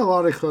 they had a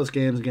lot of close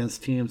games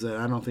against teams that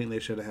I don't think they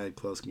should have had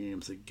close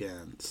games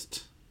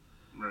against.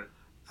 Right.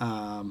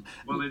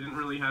 Well, they didn't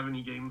really have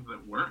any games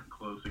that weren't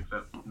close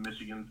except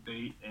Michigan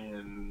State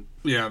and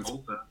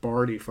Tulsa.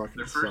 Barty fucking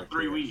their first sucked,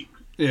 3 weeks.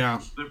 Yeah.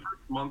 Their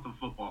first month of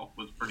football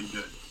was pretty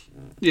good.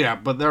 Yeah,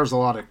 but there was a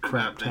lot of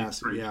crap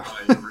passing. Yeah.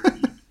 Every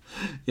week.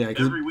 Yeah,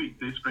 every week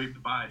they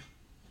scraped by.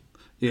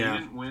 Yeah. They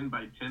didn't win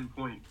by 10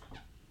 points.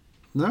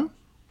 No?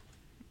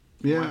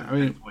 Yeah, I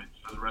mean, 10 points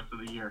for the rest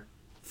of the year.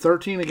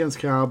 13 against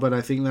Cal, but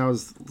I think that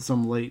was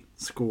some late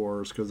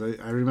scores because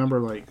I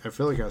remember, I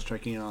feel like I was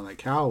checking in on that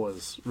Cal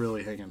was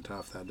really hanging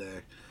tough that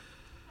day.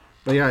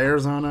 But yeah,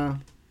 Arizona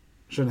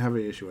shouldn't have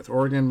an issue with.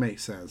 Oregon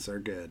makes sense. They're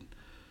good.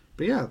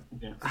 But yeah,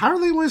 how are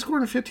they only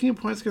scoring 15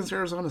 points against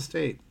Arizona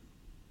State?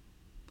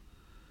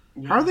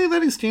 Yeah. How are they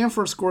letting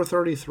Stanford score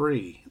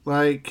 33?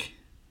 Right.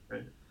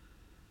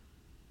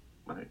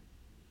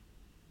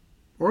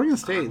 Oregon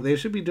State, they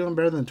should be doing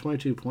better than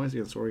 22 points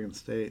against Oregon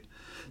State.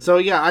 So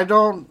yeah, I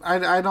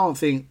don't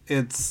think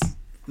it's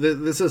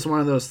this is one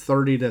of those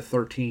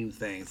 30-13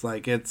 things.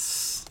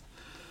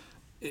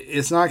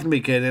 It's not going to be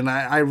good, and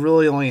I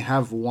really only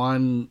have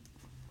one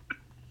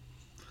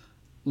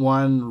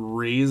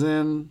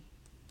reason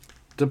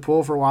to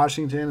pull for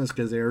Washington is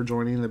because they are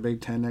joining the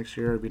Big Ten next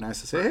year. It'd be nice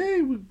to say,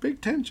 hey,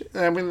 Big Ten.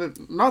 I mean,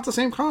 not the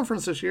same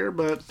conference this year,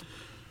 but.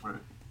 Right.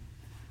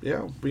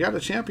 Yeah, we got a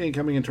champion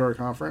coming into our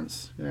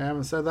conference. I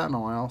haven't said that in a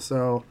while.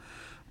 So,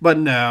 but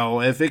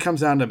no, if it comes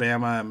down to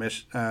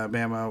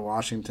Bama,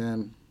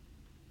 Washington,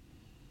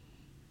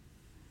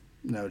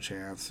 no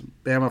chance.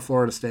 Bama,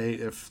 Florida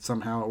State, if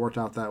somehow it worked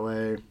out that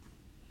way,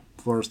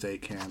 Florida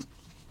State can't.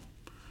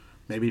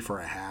 Maybe for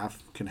a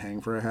half, can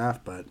hang for a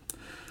half, but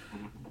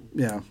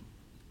yeah.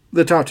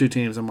 The top two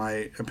teams, in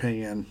my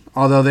opinion,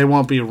 although they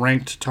won't be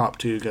ranked top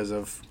two because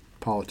of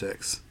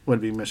politics,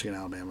 would be Michigan,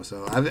 Alabama.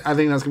 So I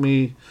think that's going to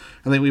be,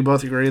 I think we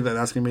both agree that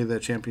that's going to be the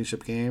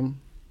championship game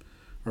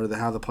or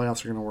how the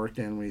playoffs are going to work,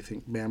 and we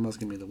think Bama's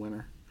going to be the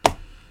winner.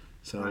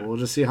 So We'll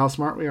just see how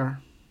smart we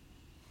are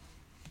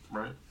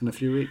in a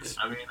few weeks.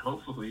 I mean,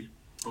 hopefully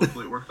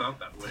it works out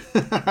that way.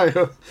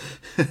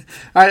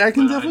 I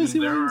can definitely see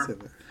why you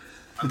said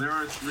that. There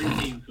are three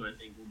teams who I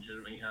think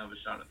legitimately have a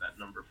shot at that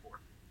number 4.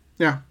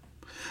 Yeah.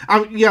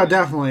 Yeah,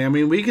 definitely. I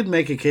mean, we could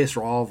make a case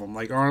for all of them.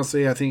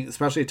 Honestly, I think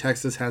especially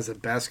Texas has the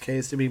best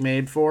case to be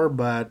made for,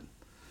 but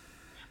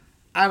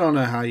I don't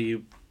know how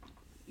you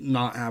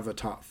not have a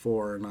top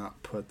 4 and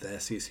not put the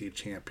SEC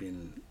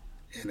champion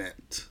in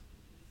it.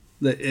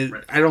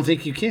 I don't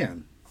think you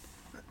can.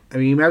 I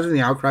mean, imagine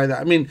the outcry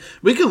that... I mean,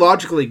 we could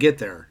logically get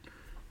there.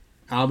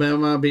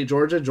 Alabama beat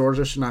Georgia.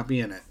 Georgia should not be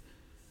in it.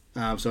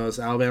 So it's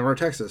Alabama or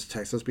Texas.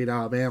 Texas beat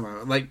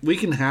Alabama. We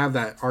can have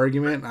that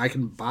argument. I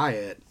can buy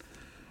it.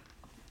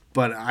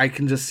 But I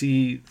can just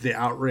see the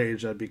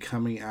outrage that'd be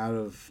coming out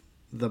of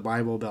the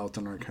Bible Belt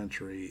in our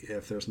country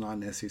if there's not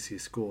an SEC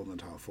school in the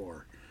top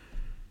 4.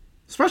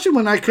 Especially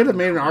when I could have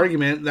made an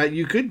argument that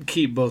you could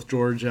keep both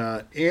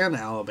Georgia and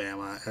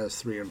Alabama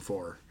as 3 and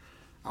 4.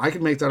 I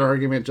could make that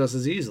argument just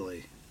as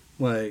easily.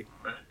 I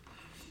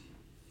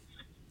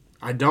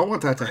don't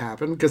want that to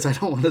happen because I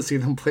don't want to see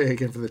them play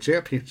again for the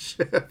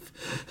championship.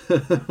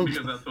 Because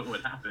that's what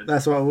would happen.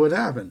 That's what would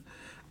happen.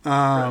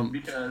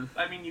 Because,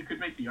 I mean, you could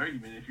make the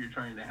argument if you're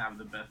trying to have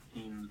the best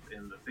teams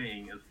in the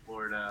thing, is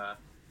Florida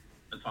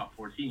a top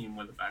 4 team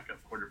with a backup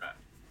quarterback?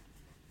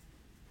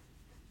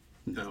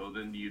 So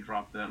then do you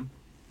drop them?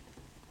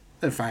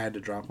 If I had to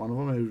drop one of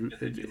them,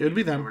 it would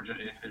be them. Georgia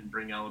and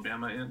bring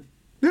Alabama in?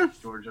 Yeah.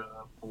 Georgia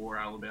 4,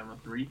 Alabama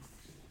 3?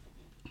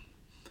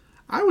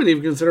 I would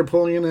even consider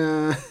pulling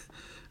in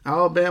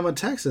Alabama,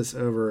 Texas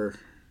over,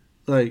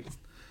 I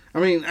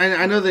mean,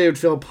 I know they would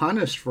feel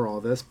punished for all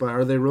this, but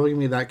are they really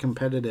going to be that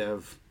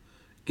competitive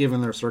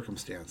given their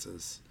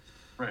circumstances?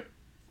 Right.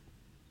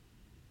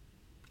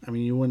 I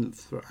mean, you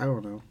wouldn't... I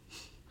don't know.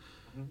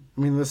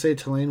 I mean, let's say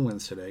Tulane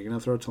wins today. You're going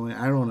to throw Tulane...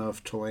 I don't know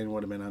if Tulane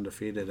would have been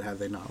undefeated had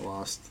they not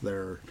lost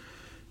their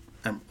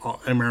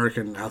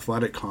American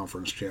Athletic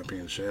Conference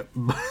championship,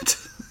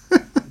 but...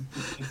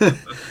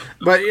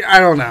 but I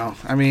don't know.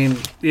 I mean,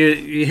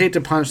 you hate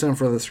to punish them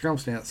for the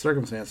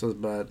circumstances,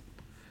 but...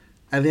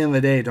 At the end of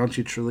the day, don't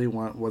you truly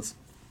want what's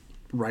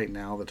right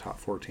now the top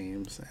 4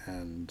 teams?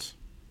 And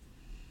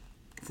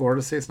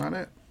Florida State's not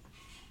it.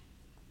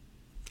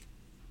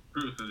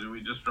 True. So did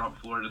we just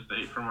drop Florida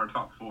State from our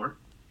top 4?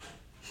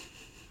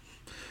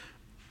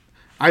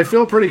 I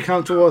feel pretty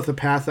comfortable with the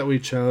path that we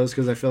chose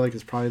because I feel like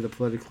it's probably the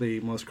politically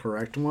most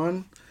correct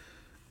one.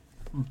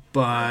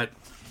 But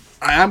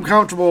I am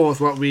comfortable with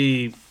what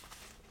we...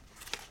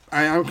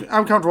 I'm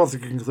comfortable with the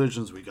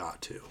conclusions we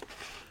got to.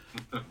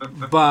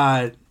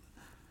 But...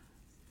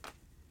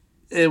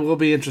 It will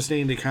be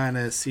interesting to kind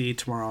of see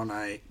tomorrow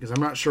night because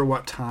I'm not sure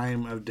what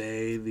time of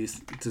day these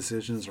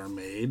decisions are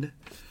made.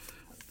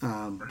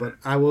 But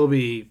I will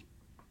be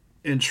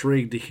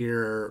intrigued to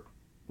hear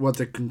what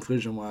the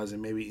conclusion was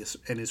and maybe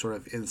any sort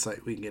of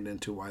insight we can get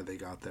into why they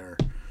got there.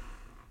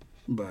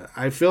 But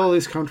I feel at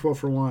least comfortable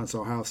for once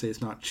Ohio State's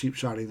not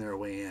cheap-shotting their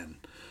way in.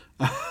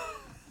 Right.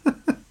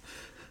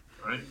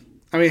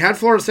 I mean, had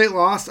Florida State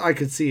lost, I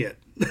could see it,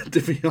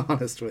 to be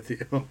honest with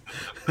you.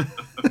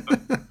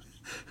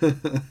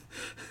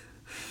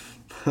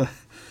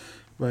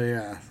 But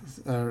yeah,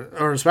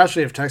 or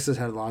especially if Texas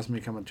had lost and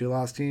become a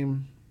 2-loss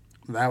team,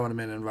 that would have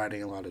been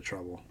inviting a lot of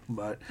trouble.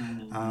 But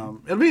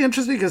it'll be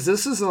interesting because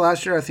this is the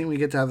last year I think we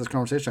get to have this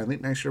conversation. I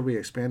think next year we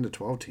expand to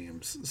 12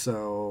 teams.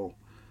 So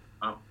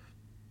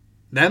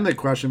then the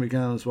question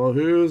becomes, well,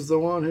 who's the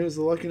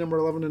lucky number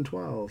 11 and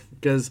 12?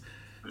 Because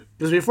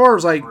before it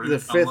was like or the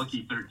 5th.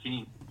 Lucky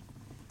 13.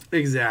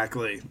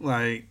 Exactly.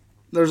 Like,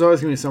 there's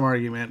always going to be some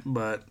argument,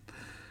 but,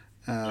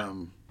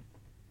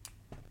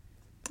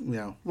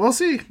 we'll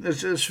see.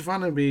 It's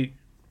fun to be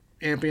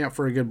amping up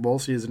for a good bowl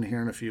season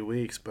here in a few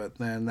weeks, but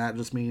then that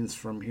just means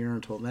from here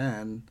until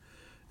then,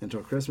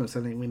 until Christmas,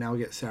 I think we now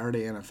get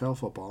Saturday NFL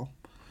football.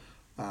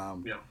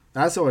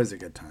 That's always a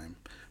good time.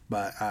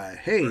 But,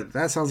 hey,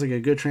 that sounds like a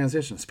good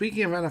transition.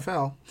 Speaking of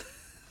NFL,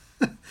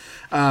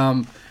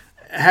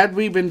 had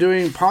we been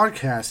doing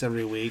podcasts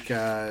every week,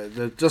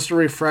 just a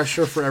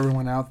refresher for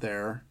everyone out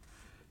there,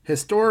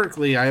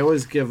 historically, I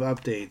always give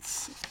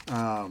updates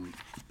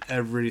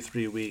every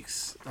 3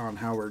 weeks on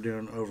how we're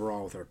doing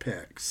overall with our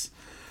picks.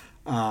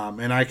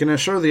 And I can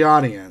assure the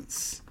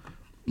audience,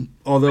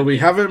 although we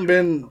haven't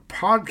been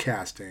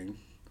podcasting,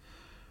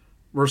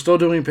 we're still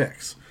doing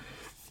picks.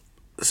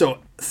 So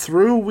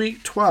through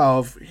week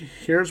 12,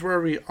 here's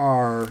where we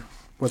are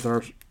with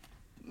our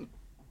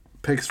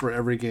picks for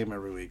every game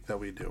every week that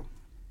we do.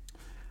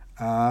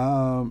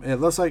 It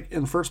looks like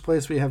in first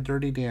place we have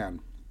Dirty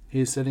Dan.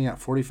 He's sitting at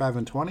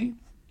 45-20.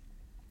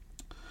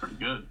 Pretty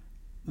good.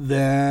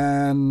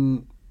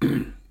 Then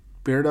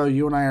Beardo,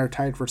 you and I are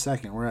tied for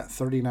second. We're at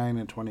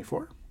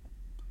 39-24.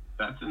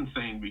 That's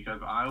insane because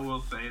I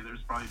will say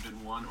there's probably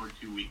been 1 or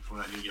 2 weeks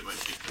when I didn't get my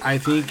picks. I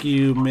think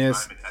you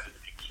missed.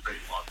 Straight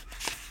losses.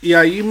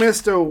 Yeah, you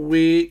missed a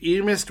week.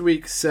 You missed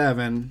week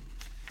 7.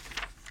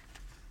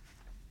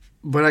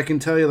 But I can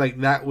tell you,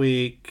 like, that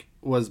week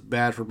was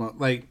bad for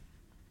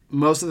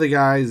most of the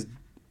guys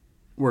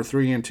were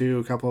 3-2.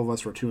 A couple of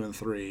us were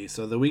 2-3.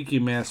 So the week you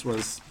missed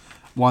was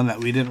one that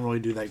we didn't really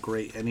do that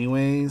great,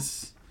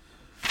 anyways.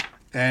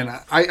 And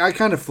I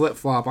kind of flip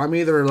flop. I'm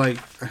either like,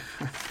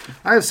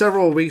 I have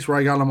several weeks where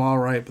I got them all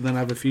right, but then I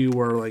have a few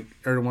where like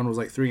everyone was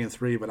like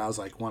 3-3, but I was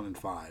like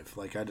 1-5.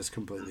 Like I just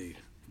completely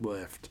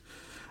whiffed.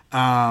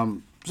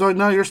 So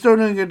no, you're still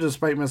doing good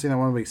despite missing that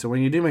 1 week. So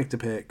when you do make the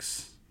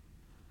picks,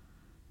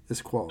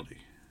 it's quality.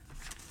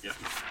 Yeah.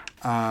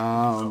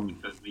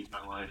 Good week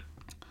my life.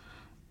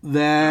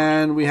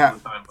 Then we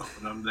have.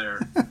 When I'm there,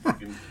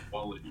 fucking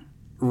quality.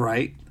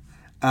 Right.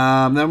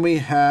 Then we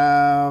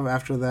have,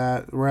 after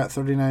that, we're at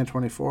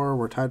 39-24.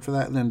 We're tied for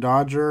that. And then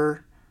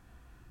Dodger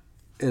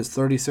is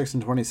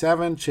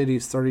 36-27.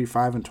 Chitty's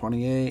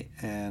 35-28.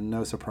 And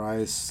no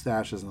surprise,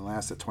 Stache is in the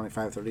last at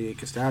 25-38.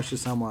 Because Stache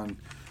is someone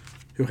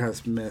who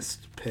has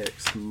missed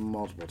picks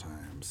multiple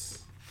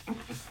times.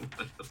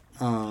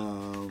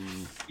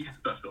 He's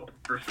special,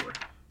 for sure.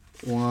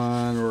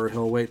 One, or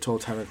he'll wait till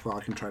 10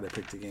 o'clock and try to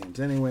pick the games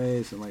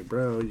anyways. And like,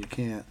 bro, you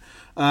can't.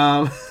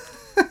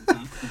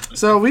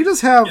 So we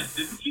just have. Yeah,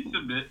 didn't he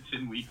submit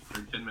 10 weeks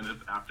or 10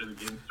 minutes after the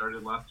game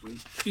started last week?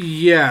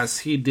 Yes,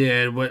 he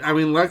did. But I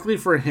mean, luckily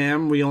for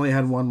him, we only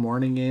had one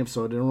morning game,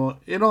 so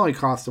it only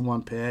cost him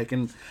 1 pick.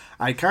 And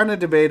I kind of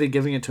debated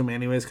giving it to him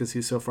anyways because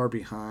he's so far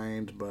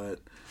behind. But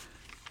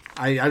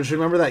I just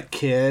remember that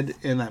kid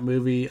in that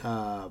movie,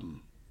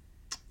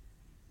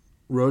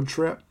 Road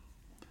Trip,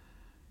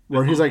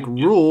 where he's like,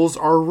 rules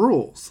are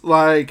rules.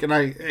 Like,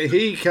 and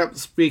he kept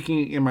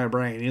speaking in my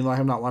brain, even though I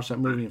have not watched that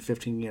movie in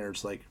 15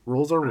 years. Like,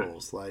 rules are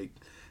rules. Like,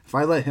 if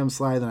I let him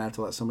slide, then I have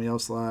to let somebody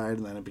else slide,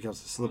 and then it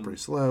becomes a slippery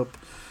slope.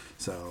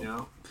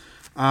 So,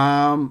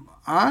 I'll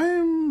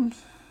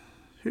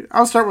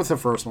start with the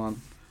first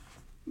one.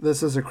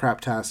 This is a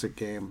craptastic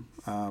game.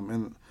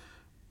 And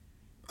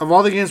of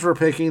all the games we're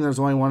picking, there's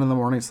only one in the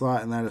morning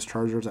slot, and that is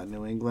Chargers at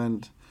New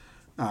England.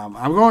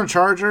 I'm going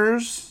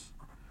Chargers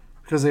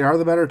because they are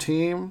the better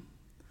team,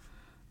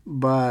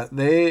 but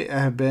they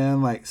have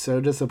been like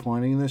so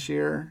disappointing this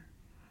year.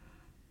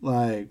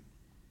 Like,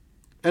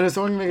 and it's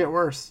only going to get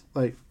worse.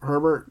 Like,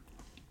 Herbert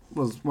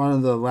was one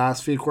of the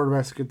last few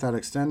quarterbacks to get that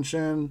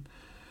extension.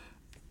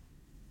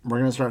 We're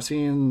going to start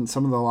seeing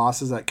some of the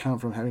losses that come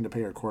from having to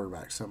pay your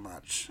quarterback so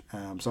much.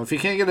 So if he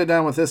can't get it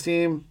done with this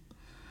team,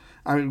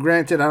 I mean,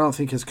 granted, I don't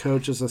think his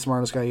coach is the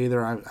smartest guy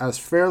either. I was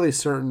fairly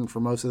certain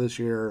for most of this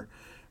year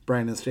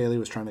Brandon Staley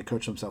was trying to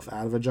coach himself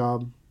out of a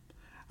job.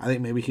 I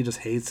think maybe he just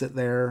hates it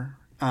there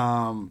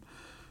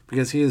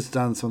because he has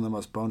done some of the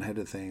most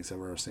boneheaded things I've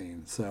ever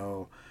seen.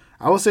 So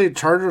I will say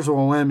Chargers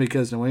will win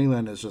because New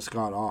England is just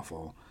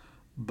god-awful.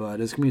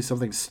 But it's going to be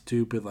something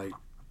stupid like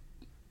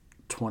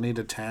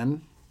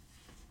 20-10.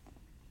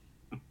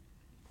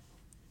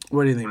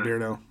 What do you think,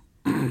 Beardo?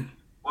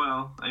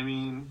 Well, I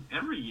mean,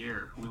 every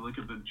year we look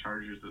at the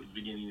Chargers at the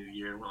beginning of the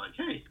year and we're like,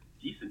 hey,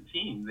 decent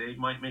team. They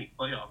might make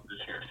playoffs this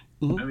year.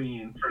 Mm-hmm. I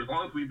mean, for as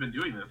long as we've been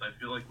doing this, I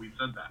feel like we've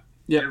said that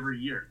every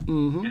year.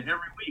 Mm-hmm. And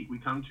every week we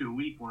come to a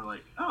week and we're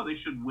like, oh, they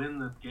should win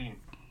this game.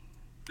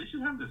 They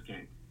should have this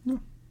game. Yeah. It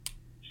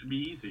should be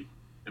easy.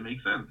 It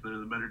makes sense. They're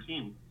the better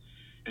team.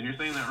 And you're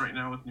saying that right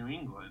now with New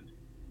England.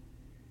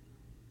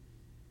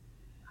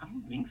 I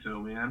don't think so,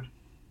 man.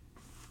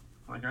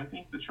 Like, I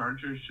think the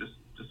Chargers just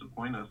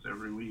disappoint us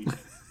every week.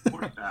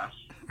 Poor Stache.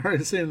 All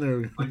right, same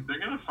there. Like, they're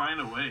going to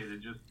find a way to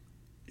just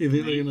you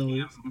think they're gonna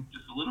lose?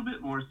 Just a little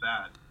bit more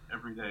sad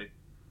every day.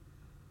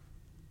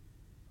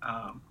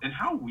 And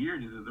how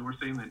weird is it that we're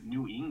saying that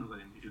New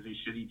England is a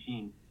shitty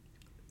team?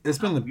 It's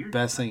been the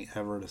best thing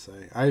ever to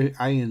say.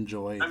 I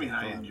enjoy it. I mean,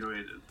 I enjoy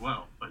it as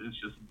well, but it's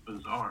just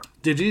bizarre.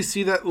 Did you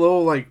see that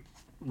little, like,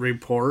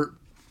 report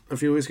a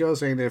few weeks ago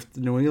saying if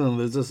New England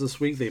loses this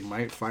week, they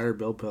might fire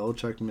Bill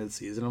Belichick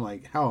mid-season? I'm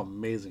like, how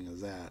amazing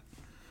is that?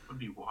 That would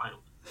be wild.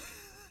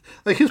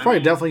 Like, he's probably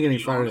definitely getting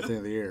fired at the end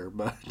of the year,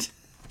 but...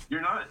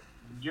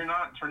 You're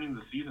not turning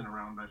the season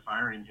around by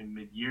firing him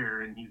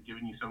mid-year, and he's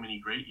given you so many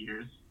great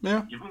years.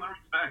 Yeah. Give him the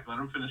respect. Let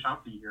him finish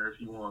out the year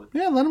if you want.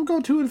 Yeah, let him go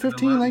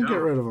 2-15, then get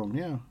rid of him.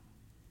 Yeah.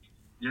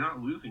 You're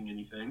not losing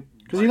anything.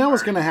 Because you know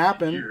what's going to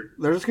happen.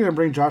 They're just going to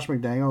bring Josh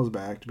McDaniels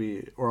back to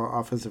be or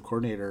offensive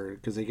coordinator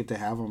because they get to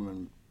have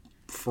him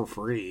for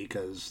free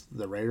because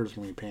the Raiders are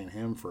going to be paying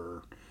him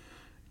for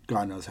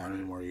God knows how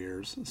many more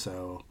years.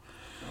 So,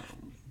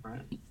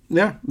 right.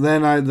 Yeah.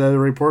 Then the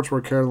reports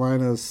were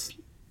Carolina's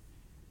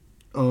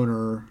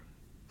owner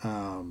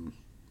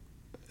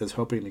is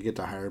hoping to get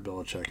to hire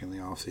Belichick in the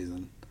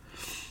offseason.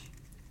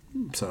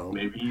 So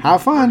maybe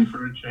have fun. Ready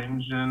for a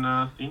change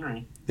in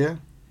scenery. Yeah.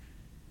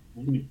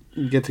 Maybe.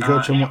 Get to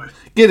coach him.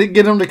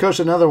 Get him to coach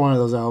another one of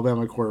those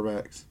Alabama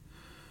quarterbacks.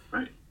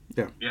 Right.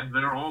 Yeah. Yeah,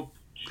 they're all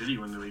shitty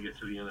when we get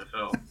to the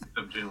NFL,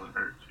 except Jalen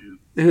Hurts,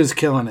 who's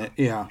killing it.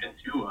 Yeah. And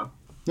Tua.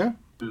 Yeah.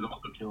 Who's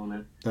also killing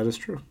it. That is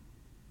true.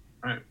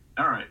 Right.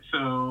 All right.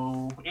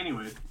 So,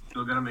 anyways,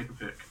 still got to make a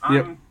pick. I'm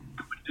going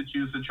to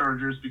choose the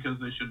Chargers because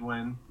they should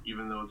win,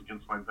 even though it's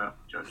against my best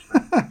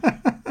judgment.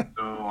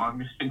 So, I'm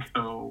going to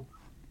go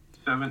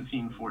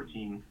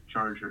 17-14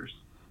 Chargers.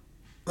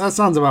 That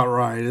sounds about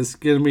right. It's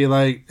going to be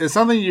like, it's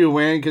something you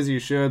win because you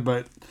should,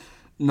 but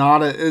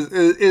not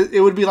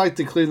it would be like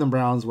the Cleveland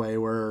Browns way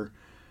where,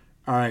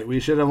 all right, we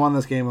should have won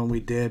this game and we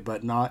did,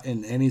 but not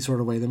in any sort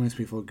of way that makes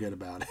me feel good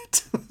about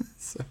it.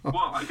 So.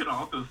 Well, I could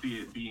also see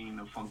it being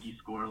a funky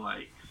score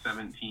like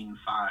 17-5.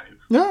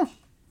 Yeah.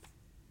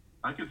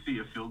 I could see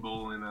a field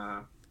goal and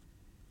a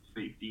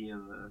safety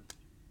in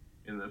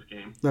this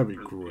game. That'd be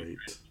great.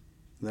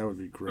 That would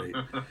be great.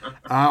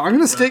 I'm going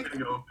to stick. I'm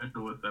going to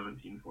go with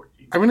 17-14.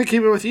 I'm going to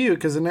keep it with you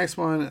because the next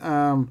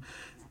one,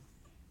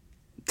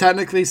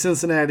 technically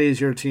Cincinnati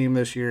is your team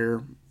this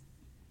year,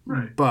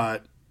 right?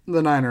 But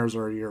the Niners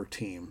are your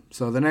team.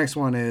 So the next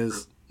one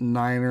is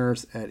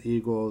Niners at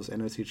Eagles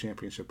NFC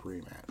Championship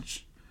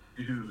rematch.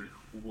 Dude,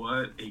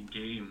 what a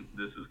game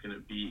this is going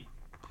to be.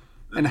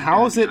 And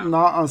how is it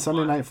not on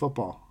Sunday Night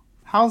Football?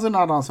 How is it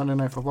not on Sunday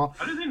Night Football?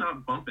 How did they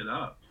not bump it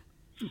up?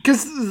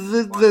 Because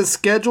the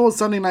scheduled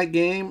Sunday night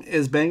game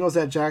is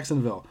Bengals at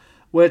Jacksonville,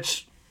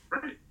 which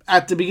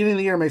at the beginning of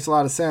the year makes a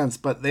lot of sense,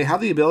 but they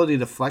have the ability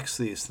to flex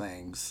these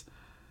things.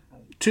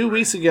 2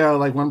 weeks ago,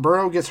 like when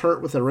Burrow gets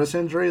hurt with a wrist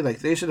injury, like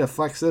they should have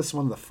flexed this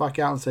one the fuck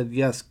out and said,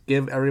 yes,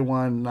 give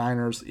everyone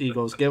Niners,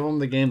 Eagles, give them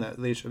the game that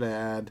they should have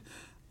had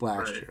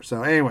last year.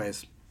 So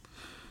anyways.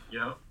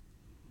 Yep.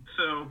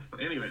 So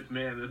anyways,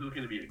 man, this is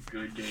going to be a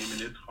good game, and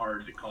it's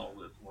hard to call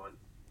this one.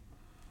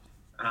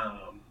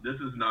 This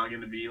is not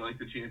going to be like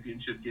the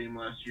championship game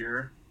last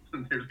year.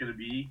 There's going to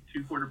be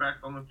 2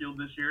 quarterbacks on the field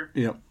this year.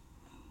 Yep.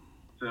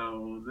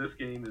 So this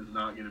game is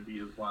not going to be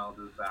as wild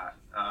as that.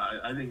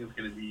 I think it's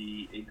going to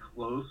be a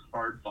close,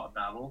 hard-fought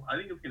battle. I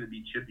think it's going to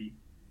be chippy.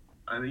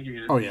 I think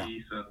you're going to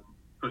see some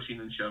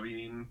pushing and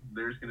shoving.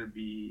 There's going to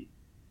be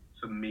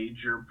some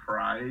major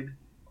pride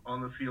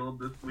on the field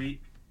this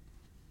week.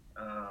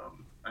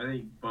 I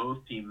think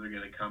both teams are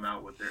going to come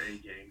out with their A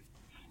game.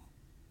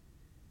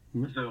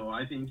 So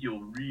I think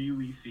you'll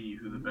really see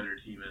who the better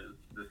team is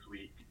this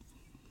week,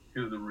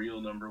 who the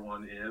real number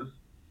one is.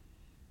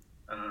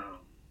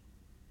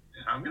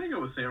 I'm going to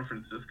go with San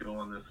Francisco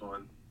on this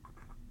one.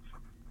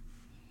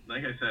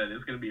 Like I said,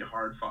 it's going to be a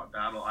hard-fought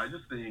battle. I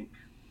just think,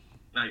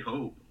 I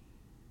hope,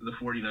 the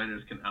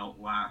 49ers can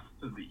outlast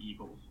the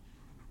Eagles.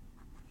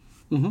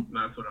 Mm-hmm.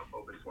 That's what I'm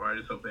hoping for. I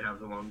just hope they have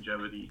the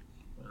longevity.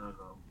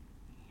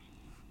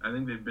 I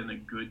think they've been a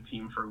good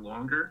team for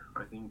longer.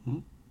 I think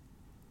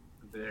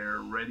they're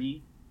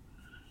ready.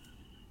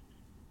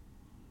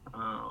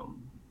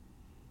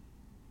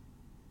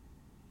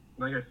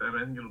 Like I said,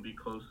 I think it'll be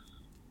close.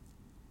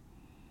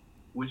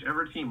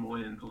 Whichever team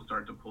wins will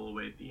start to pull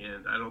away at the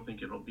end. I don't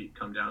think it'll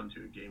come down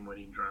to a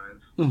game-winning drive.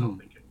 I don't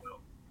think it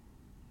will.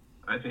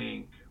 I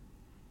think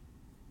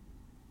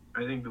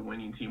the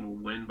winning team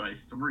will win by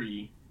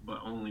 3,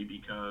 but only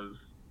because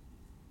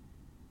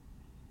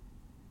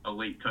a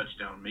late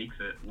touchdown makes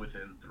it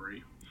within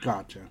 3.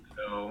 Gotcha.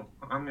 So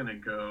I'm going to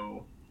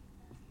go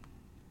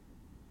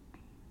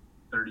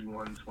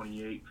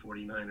 31-28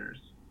 49ers.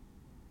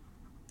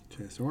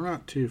 Okay, so we're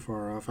not too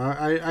far off.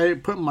 I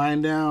put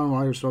mine down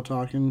while you're still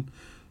talking,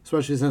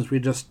 especially since we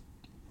just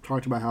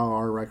talked about how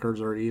our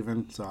records are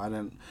even. So I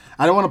don't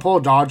want to pull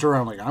a Dodger.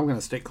 I'm like, I'm going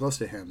to stick close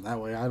to him.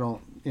 That way I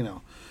don't,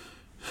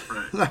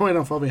 that way I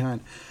don't fall behind.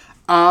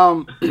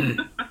 I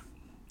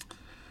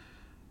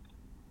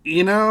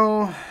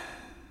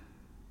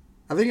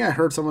think I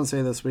heard someone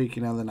say this week,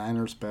 the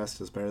Niners' best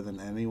is better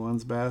than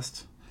anyone's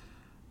best.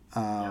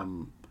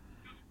 And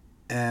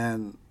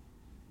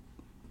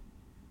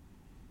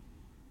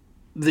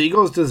the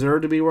Eagles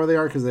deserve to be where they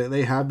are because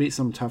they have beat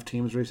some tough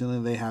teams recently.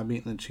 They have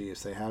beaten the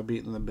Chiefs. They have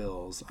beaten the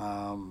Bills.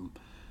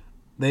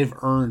 They've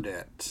earned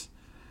it.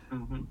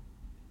 Mm-hmm.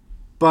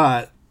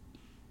 But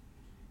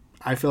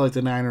I feel like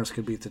the Niners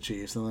could beat the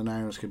Chiefs and the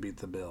Niners could beat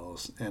the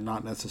Bills, and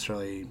not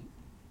necessarily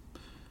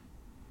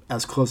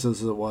as close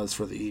as it was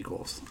for the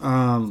Eagles.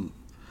 And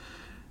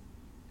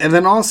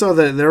then also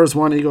there was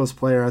one Eagles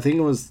player, I think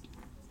it was,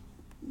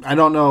 I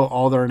don't know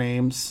all their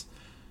names,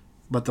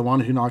 but the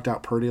one who knocked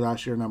out Purdy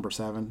last year, number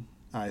 7,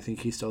 I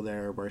think he's still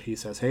there, where he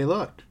says, hey,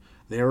 look,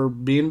 they were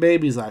being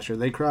babies last year.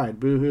 They cried,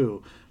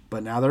 boo-hoo.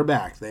 But now they're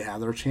back. They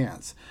have their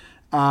chance.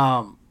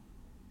 And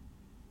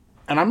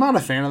I'm not a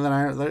fan of the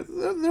Niners.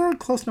 They're a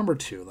close number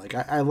 2. Like,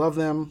 I love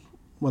them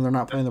when they're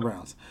not playing the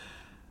Browns.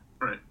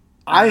 Right.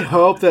 I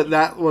hope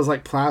that was,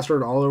 like,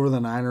 plastered all over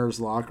the Niners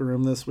locker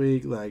room this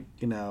week. Like,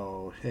 you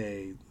know,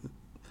 hey.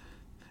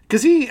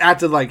 Because he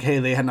acted like, hey,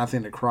 they had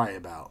nothing to cry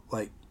about.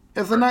 Like,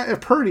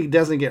 if Purdy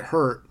doesn't get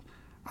hurt,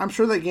 I'm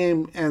sure that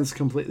game ends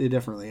completely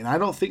differently. And I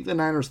don't think the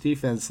Niners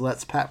defense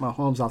lets Pat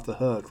Mahomes off the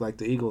hook like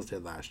the Eagles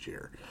did last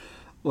year.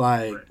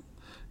 Like,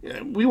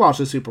 we watched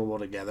the Super Bowl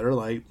together.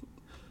 Like,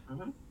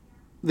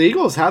 the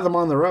Eagles had them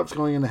on the ropes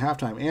going into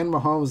halftime. And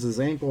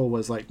Mahomes' ankle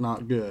was, like,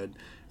 not good.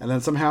 And then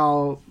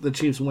somehow the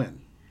Chiefs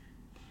win.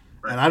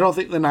 Right. And I don't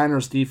think the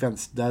Niners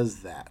defense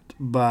does that.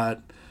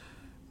 But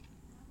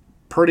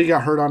Purdy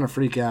got hurt on a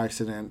freak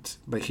accident.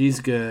 But he's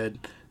good.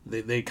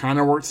 They kind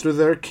of worked through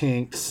their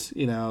kinks.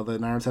 You know, the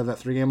Niners had that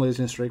 3-game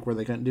losing streak where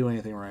they couldn't do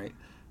anything right.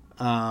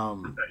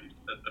 But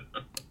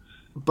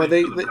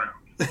the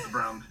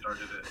Browns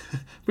started it.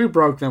 We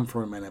broke them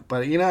for a minute.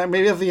 But, you know,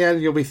 maybe at the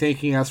end you'll be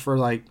thanking us for,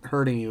 like,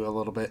 hurting you a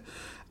little bit.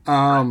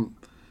 So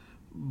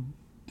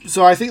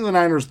I think the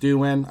Niners do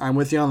win. I'm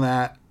with you on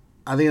that.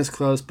 I think it's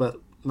close,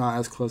 but not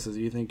as close as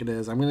you think it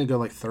is. I'm going to go,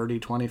 like,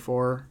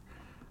 30-24.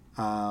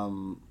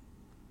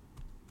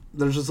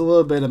 There's just a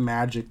little bit of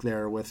magic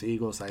there with the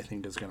Eagles I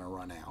think is going to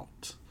run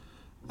out.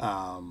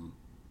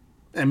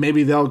 And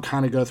maybe they'll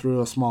kind of go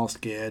through a small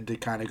skid to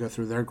kind of go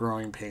through their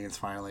growing pains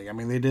finally. I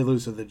mean, they did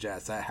lose to the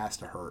Jets. That has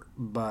to hurt.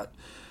 But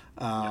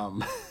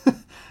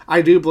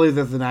I do believe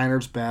that the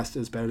Niners' best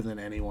is better than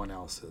anyone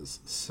else's.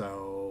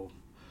 So,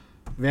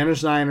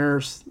 Vantage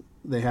Niners,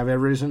 they have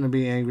every reason to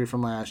be angry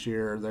from last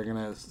year. They're going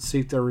to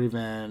seek their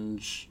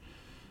revenge.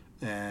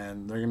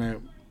 And they're going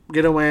to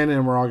get a win,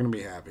 and we're all going to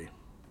be happy.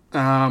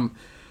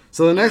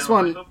 So the next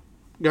one...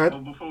 Go ahead.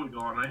 Well, before we go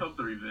on, I hope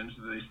the revenge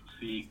they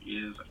seek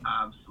is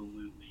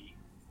absolutely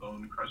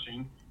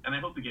bone-crushing. And I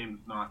hope the game is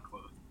not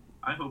close.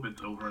 I hope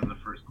it's over in the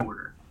first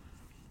quarter.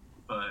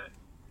 But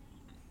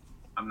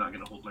I'm not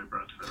going to hold my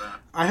breath for that.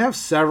 I have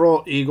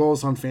several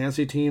Eagles on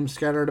fantasy teams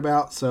scattered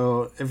about.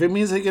 So if it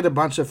means they get a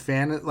bunch of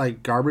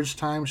garbage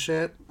time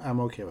shit,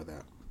 I'm okay with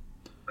that.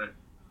 Right.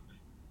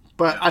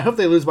 But yeah. I hope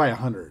they lose by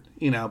 100,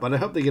 but I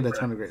hope they get a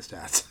ton of great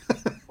stats.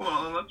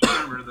 Well, and let's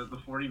remember that the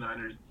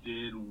 49ers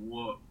did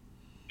whoop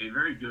a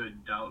very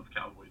good Dallas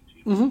Cowboys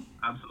team. Mm-hmm.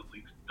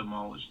 Absolutely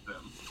demolished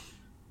them.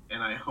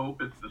 And I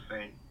hope it's the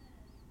same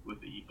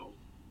with the Eagles.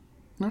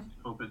 Yeah.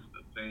 I hope it's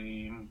the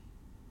same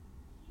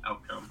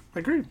outcome.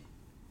 Agreed.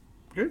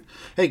 Good.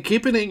 Hey,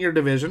 keep it in your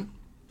division.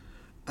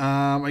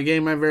 A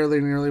game I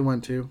very nearly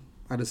went to.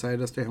 I decided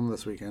to stay home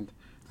this weekend.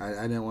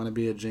 I didn't want to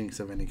be a jinx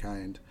of any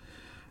kind.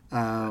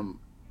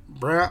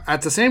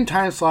 At the same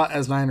time slot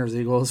as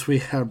Niners-Eagles, we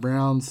have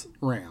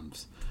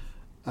Browns-Rams.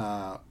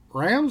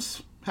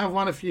 Rams have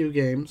won a few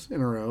games in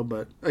a row,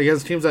 but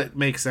against teams that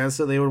make sense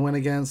that they would win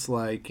against,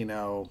 like,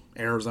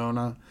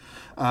 Arizona.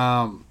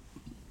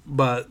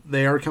 But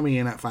they are coming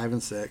in at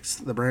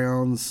 5-6. The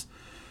Browns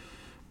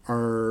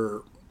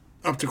are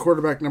up to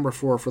quarterback number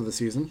 4 for the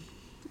season.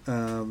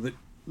 The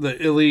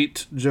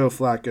elite Joe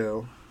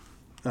Flacco,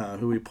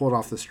 who we pulled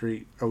off the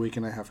street a week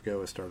and a half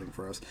ago, is starting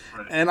for us.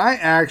 Right. And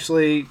I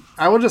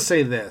will just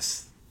say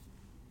this.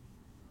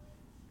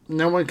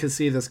 No one can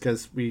see this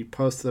because we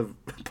post the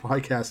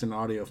podcast in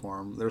audio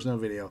form. There's no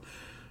video.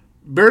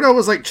 Beardo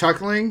was,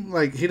 chuckling.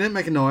 He didn't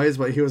make a noise,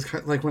 but he was,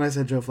 when I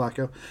said Joe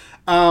Flacco.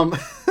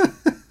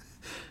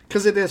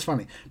 Because it is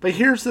funny. But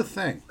here's the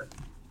thing.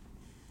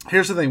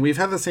 We've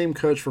had the same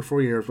coach for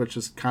 4 years, which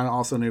is kind of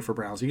also new for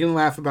Browns. You can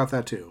laugh about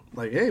that, too.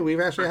 Hey, we've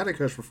actually had a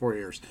coach for 4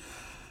 years.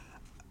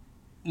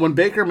 When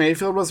Baker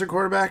Mayfield was their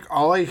quarterback,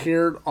 all I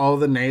heard all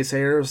the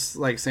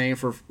naysayers, saying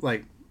for,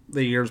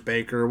 the years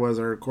Baker was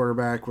our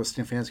quarterback with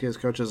Stefanski as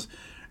coaches,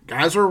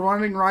 guys were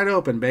running right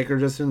open. Baker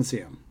just didn't see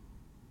them.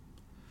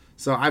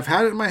 So I've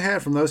had it in my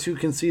head from those who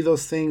can see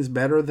those things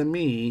better than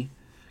me,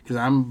 because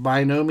I'm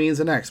by no means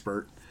an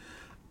expert,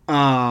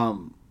 that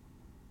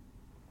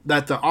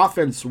the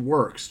offense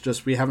works.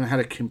 Just we haven't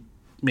had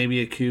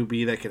maybe a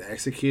QB that could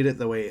execute it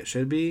the way it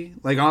should be.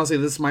 Honestly,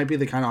 this might be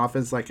the kind of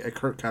offense, a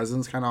Kirk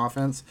Cousins kind of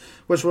offense,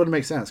 which would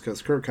make sense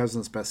because Kirk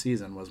Cousins' best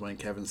season was when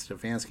Kevin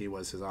Stefanski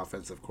was his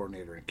offensive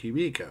coordinator and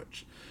QB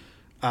coach.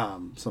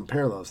 Some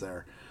parallels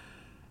there.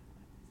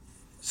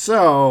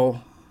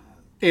 So,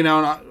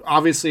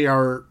 obviously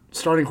our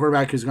starting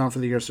quarterback who's gone for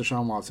the year is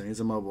Deshaun Watson. He's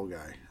a mobile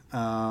guy.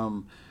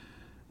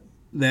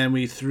 Then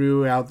we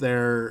threw out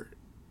there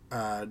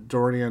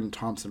Dorian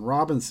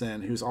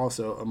Thompson-Robinson, who's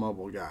also a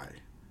mobile guy.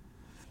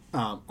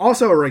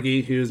 Also a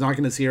rookie who's not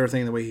going to see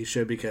everything the way he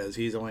should because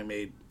he's only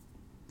made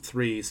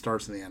 3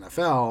 starts in the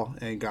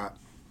NFL and got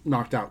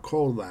knocked out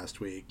cold last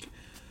week.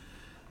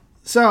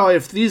 So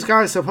if these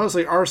guys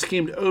supposedly are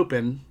schemed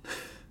open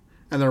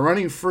and they're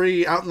running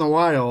free out in the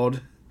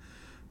wild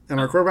and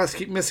our quarterbacks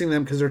keep missing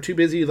them because they're too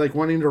busy like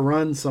wanting to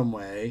run some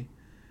way,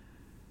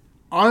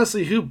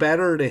 honestly, who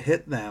better to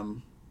hit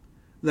them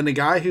than a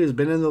guy who's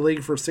been in the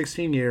league for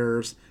 16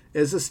 years,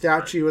 is a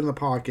statue in the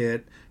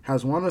pocket,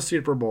 has won a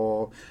Super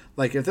Bowl.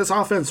 Like, if this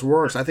offense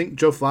works, I think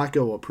Joe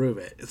Flacco will prove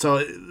it.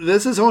 So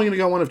this is only going to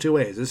go one of 2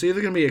 ways. It's either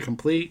going to be a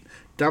complete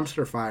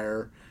dumpster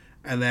fire,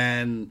 and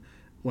then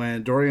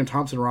when Dorian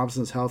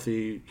Thompson-Robinson's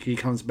healthy, he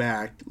comes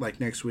back like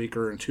next week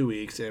or in 2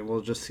 weeks, and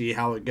we'll just see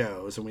how it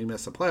goes, and we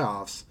miss the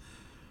playoffs.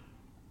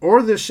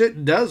 Or this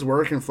shit does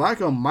work, and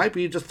Flacco might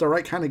be just the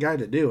right kind of guy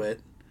to do it.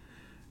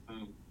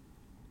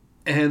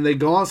 And they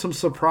go on some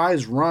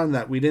surprise run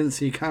that we didn't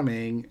see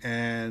coming,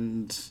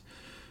 and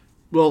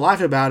we'll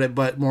laugh about it,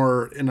 but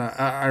more in an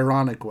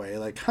ironic way.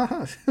 Like,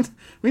 haha,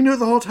 we knew it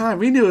the whole time.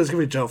 We knew it was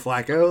going to be Joe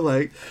Flacco.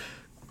 Like,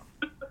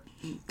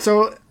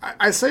 so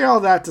I say all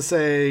that to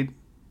say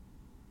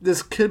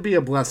this could be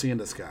a blessing in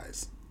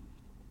disguise.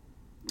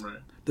 Right.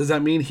 Does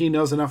that mean he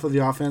knows enough of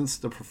the offense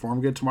to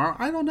perform good tomorrow?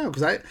 I don't know,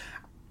 because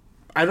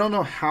I don't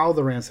know how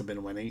the Rams have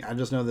been winning. I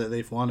just know that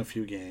they've won a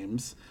few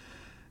games,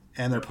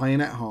 and they're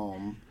playing at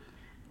home.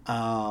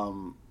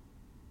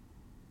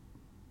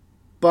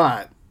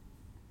 But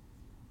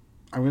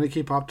I'm going to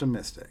keep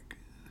optimistic.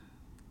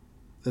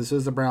 This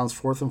is the Browns'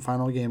 4th and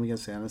final game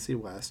against the NFC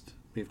West.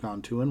 We've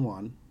gone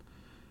 2-1.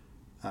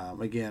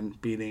 Again,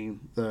 beating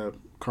the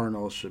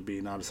Cardinals should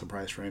be not a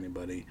surprise for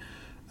anybody.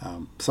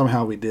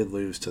 Somehow we did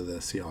lose to the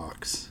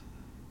Seahawks.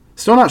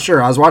 Still not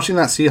sure. I was watching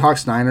that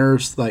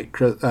Seahawks-Niners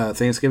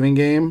Thanksgiving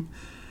game,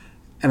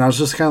 and I was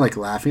just kind of like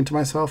laughing to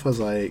myself. I was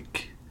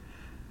like,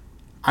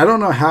 I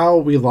don't know how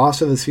we lost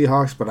to the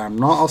Seahawks, but I'm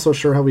not also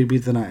sure how we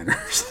beat the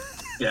Niners.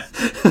 Yeah.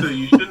 So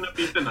you shouldn't have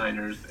beat the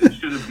Niners. And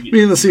should have beat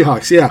the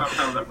Seahawks, yeah.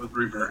 Somehow that was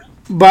reversed.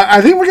 But I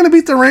think we're going to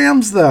beat the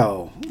Rams,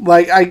 though.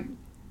 But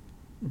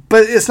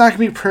it's not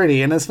going to be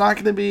pretty, and it's not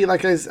going to be,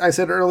 like I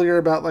said earlier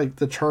about like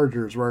the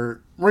Chargers,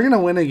 where we're going to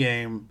win a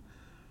game,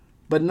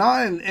 but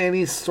not in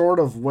any sort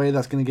of way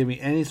that's going to give me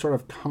any sort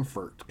of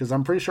comfort, because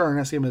I'm pretty sure our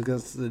next game is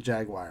against the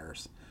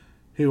Jaguars,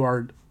 who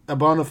are a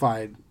bona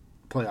fide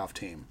playoff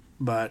team.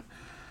 But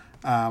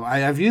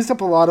I've used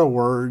up a lot of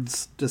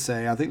words to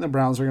say I think the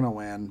Browns are going to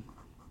win,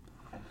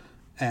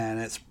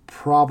 and it's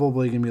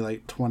probably going to be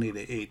like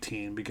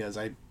 20-18 because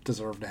I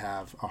deserve to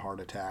have a heart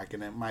attack,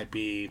 and it might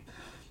be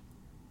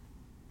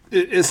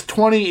it's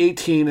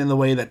 2018 in the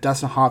way that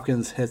Dustin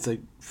Hopkins hits a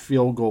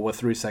field goal with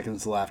 3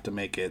 seconds left to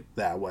make it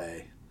that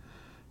way,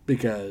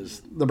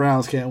 because the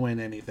Browns can't win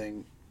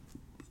anything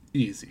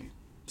easy.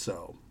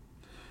 So,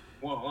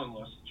 well,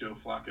 unless Joe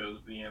Flacco's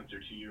the answer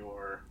to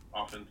your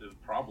offensive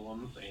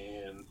problems,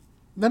 and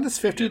then it's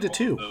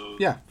 50-2.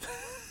 Yeah.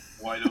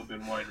 Wide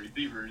open wide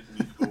receivers, and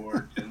you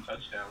score 10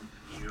 touchdowns.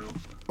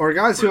 Or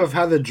guys who have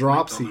had the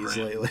dropsies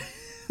lately.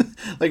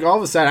 Like, all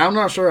of a sudden, I'm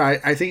not sure.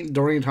 I think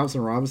Dorian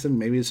Thompson-Robinson,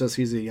 maybe it's just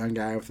he's a young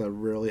guy with a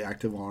really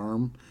active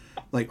arm.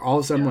 Like, all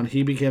of a sudden, when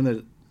he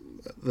became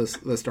the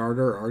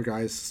starter, our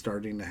guys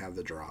starting to have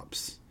the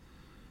drops.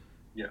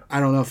 Yeah. I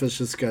don't know if it's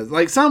just because,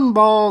 like, some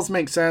balls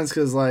make sense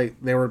because, like,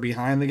 they were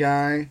behind the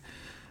guy.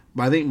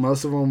 But I think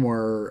most of them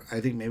were,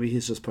 I think maybe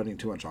he's just putting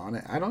too much on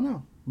it. I don't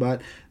know.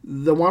 But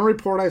the one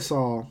report I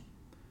saw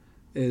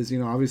is,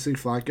 obviously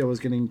Flacco was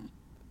getting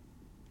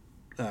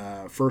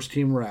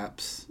first-team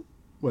reps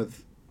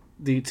with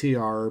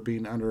DTR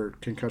being under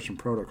concussion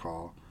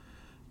protocol.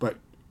 But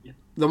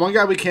the one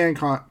guy we can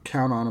count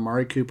on,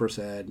 Amari Cooper,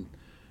 said,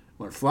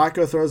 when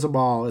Flacco throws a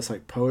ball, it's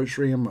like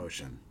poetry in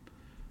motion.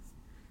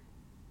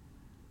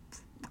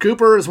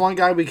 Cooper is one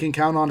guy we can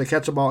count on to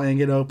catch a ball and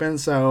get open,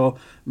 so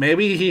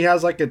maybe he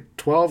has like a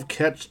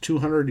 12-catch,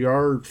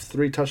 200-yard,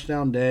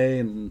 3-touchdown day,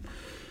 and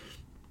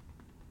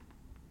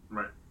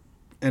right.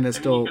 And it's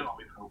still.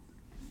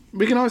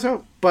 We can always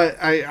hope,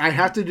 but I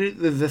have to do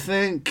the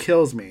thing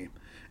kills me,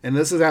 and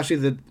this is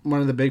actually one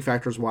of the big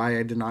factors why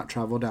I did not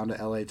travel down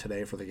to LA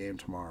today for the game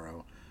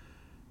tomorrow.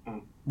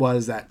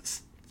 Was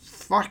that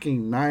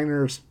fucking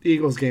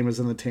Niners-Eagles game is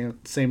in the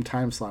same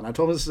time slot. I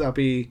told Mrs.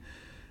 Uppy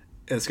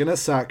it's going to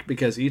suck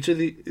because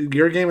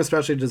your game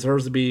especially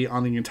deserves to be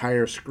on the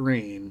entire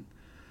screen,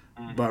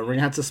 but we're going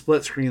to have to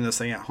split screen this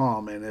thing at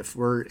home, and if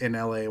we're in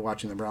LA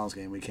watching the Browns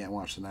game, we can't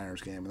watch the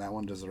Niners game, and that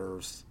one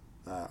deserves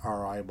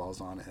our eyeballs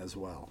on it as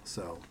well.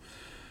 So,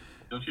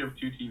 don't you have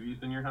 2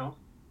 TVs in your house?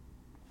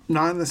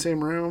 Not in the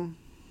same room.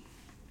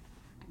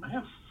 I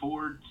have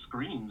 4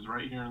 screens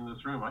right here in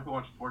this room. I can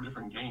watch 4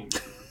 different games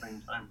at the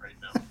same time right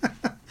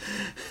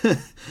now.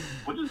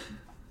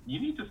 You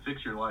need to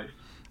fix your life.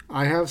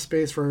 I have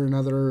space for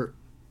another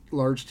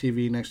large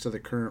TV next to the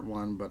current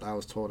one, but I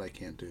was told I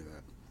can't do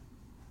that.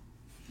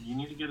 You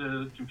need to get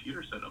a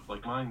computer set up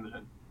like mine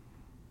then.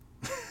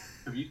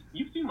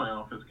 You've seen my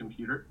office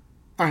computer?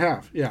 I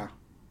have, yeah.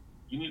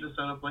 You need to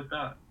set up like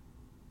that.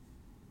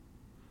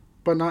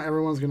 But not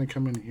everyone's going to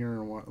come in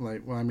here and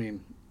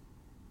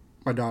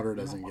My daughter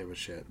doesn't give a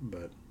shit,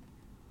 but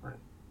Right.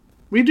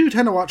 we do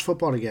tend to watch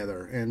football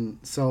together and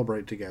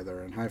celebrate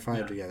together and high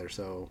five together.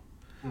 So,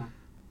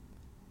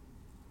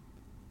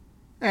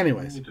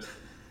 anyways,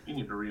 you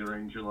need to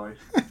rearrange your life.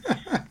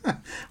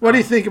 What do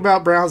you think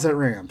about Browns at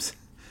Rams?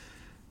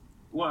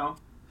 Well,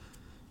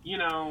 you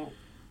know,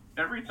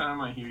 every time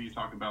I hear you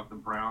talk about the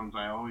Browns,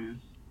 I always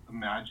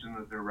imagine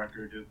that their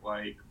record is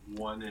like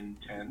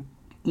 1-10.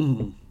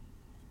 Mm-hmm.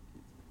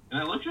 And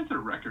I looked at their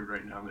record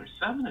right now, and they're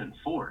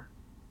 7-4.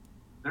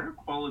 They're a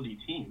quality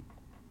team.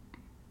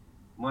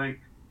 Like,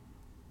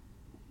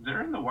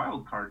 they're in the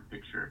wild card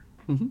picture.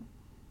 Mm-hmm.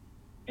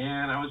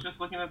 And I was just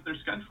looking at their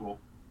schedule.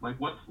 Like,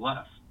 what's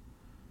left?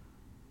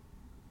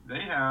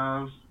 They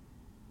have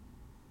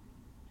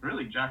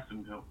really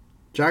Jacksonville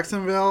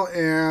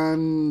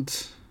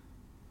and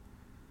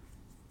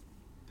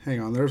hang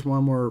on, there's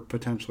one more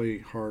potentially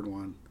hard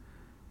one.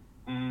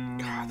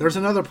 There's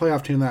another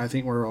playoff team that I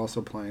think we're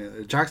also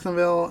playing.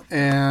 Jacksonville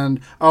and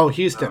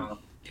Houston.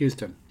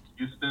 Houston.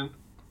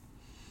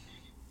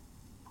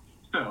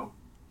 So,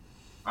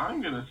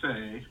 I'm going to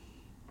say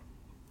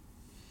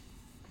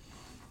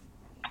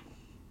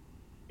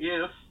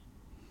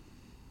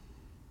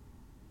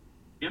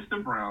if the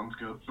Browns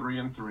go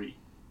 3-3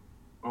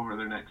 over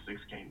their next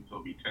 6 games,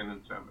 they'll be 10-7.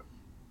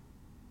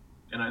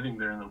 And I think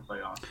they're in the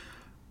playoffs.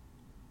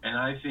 And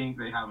I think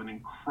they have an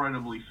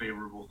incredibly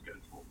favorable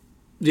schedule.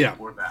 Yeah.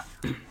 For that.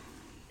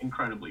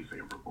 Incredibly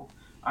favorable.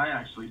 I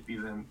actually see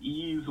them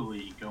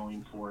easily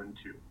going 4-2.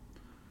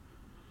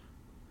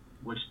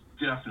 Which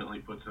definitely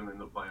puts them in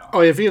the playoffs.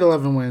 Oh, if you get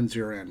 11 wins,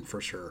 you're in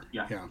for sure.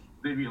 Yeah.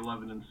 They'd be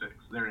 11-6.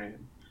 They're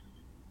in.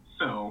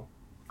 So,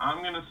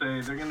 I'm going to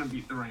say they're going to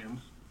beat the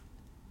Rams.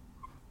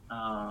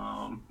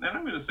 And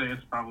I'm going to say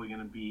it's probably going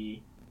to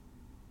be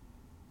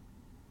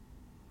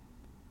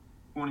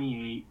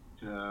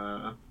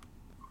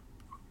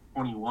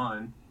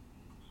 28-21.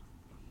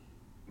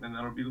 And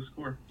that'll be the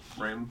score.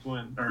 Rams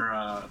win.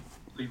 Or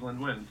Cleveland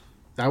wins.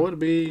 That would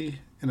be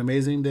an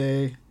amazing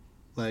day.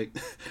 Like,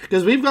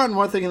 because we've gotten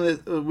one thing in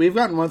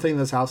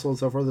this household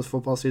so far this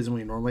football season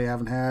we normally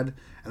haven't had,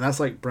 and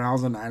that's like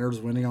Browns and Niners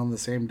winning on the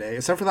same day,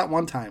 except for that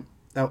one time.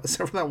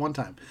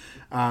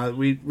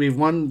 We've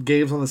won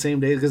games on the same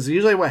day because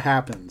usually what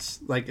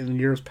happens, like in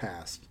years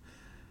past,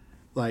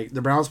 like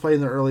the Browns play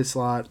in the early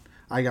slot.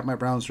 I got my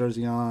Browns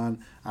jersey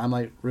on. I'm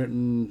like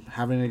rooting,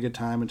 having a good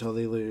time until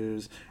they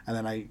lose, and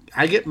then I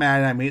get mad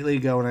and I immediately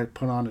go and I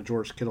put on a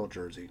George Kittle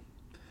jersey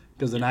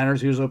because the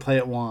Niners usually play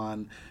at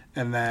 1,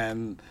 and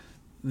then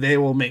they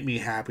will make me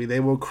happy. They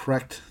will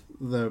correct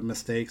the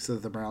mistakes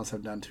that the Browns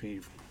have done to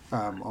me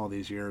all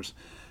these years.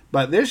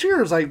 But this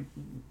year is like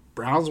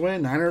Browns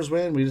win, Niners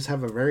win. We just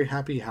have a very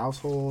happy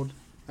household.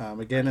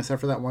 Again,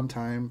 except for that one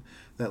time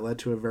that led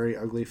to a very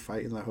ugly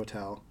fight in the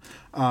hotel.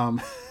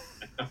 Was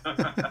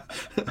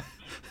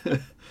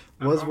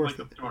worth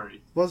it.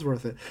 Was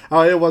worth it.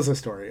 Oh, it was a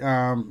story.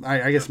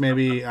 I guess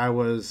maybe I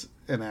was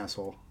an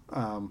asshole.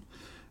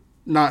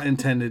 Not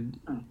intended.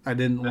 I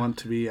didn't want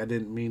to be. I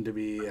didn't mean to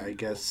be. I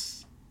guess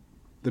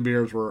the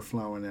beers were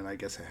flowing, and I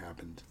guess it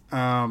happened.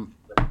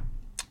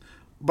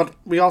 But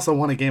we also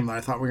won a game that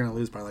I thought we were going to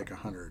lose by like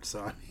 100.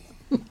 So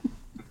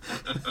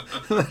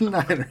the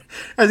Niners.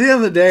 At the end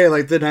of the day,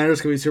 like the Niners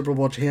could be Super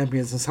Bowl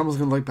champions, and someone's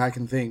going to look back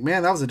and think,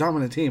 "Man, that was a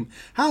dominant team.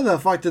 How the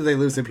fuck did they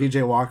lose to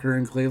PJ Walker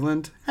in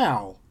Cleveland?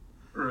 How?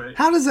 Right.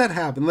 How does that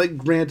happen?" Like,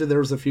 granted, there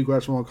was a few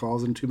questionable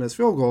calls and 2 missed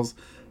field goals,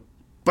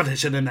 but it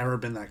should have never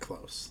been that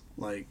close.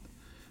 Like,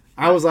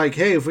 I was like,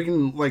 "Hey, if we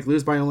can like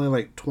lose by only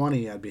like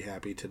 20, I'd be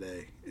happy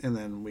today." And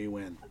then we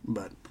win.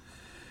 But,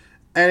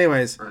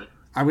 anyways. Right.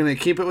 I'm going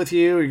to keep it with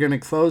you. You're going to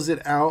close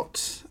it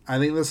out. I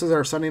think this is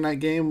our Sunday night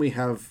game. We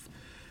have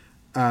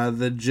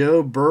the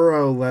Joe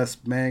Burrow-less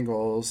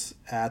Bengals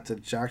at the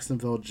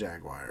Jacksonville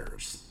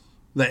Jaguars.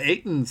 The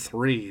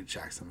 8-3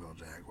 Jacksonville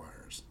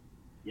Jaguars.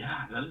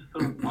 Yeah, that is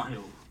so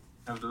wild.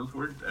 Have those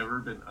words ever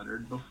been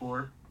uttered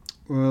before?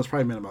 Well, it's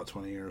probably been about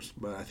 20 years,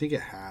 but I think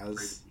it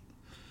has.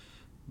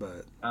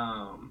 But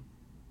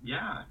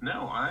yeah,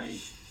 no,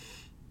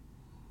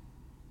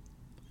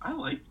 I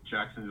like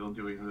Jacksonville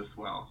doing this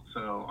well,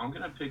 so I'm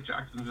going to pick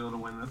Jacksonville to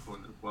win this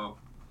one as well.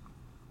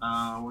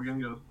 We're going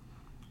to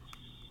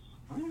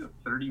go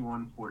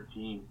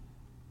 31-14.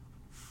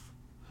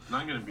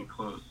 Not going to be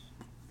close.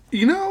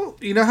 You know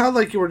how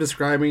like you were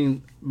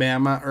describing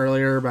Bama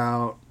earlier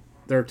about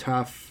they're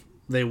tough,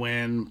 they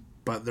win,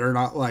 but they're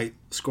not like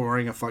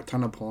scoring a fuck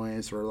ton of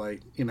points or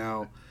like, I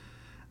feel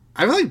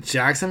like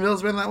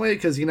Jacksonville's been that way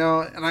because,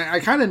 and I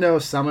kind of know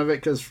some of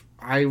it because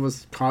I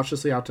was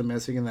cautiously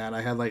optimistic in that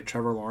I had like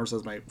Trevor Lawrence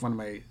as one of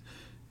my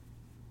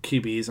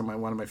QBs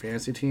on one of my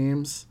fantasy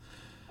teams,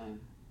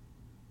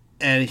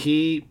 and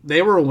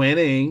they were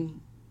winning,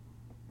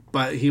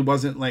 but he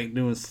wasn't like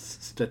doing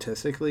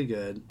statistically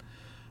good.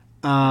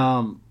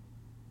 And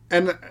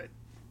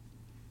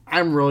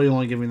I'm really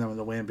only giving them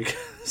the win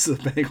because the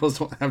Bengals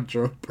don't have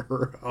Joe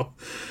Burrow.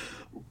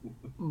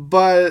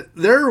 But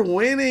they're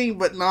winning,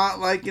 but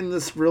not like in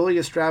this really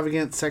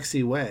extravagant,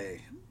 sexy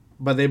way.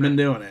 But they've been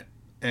doing it.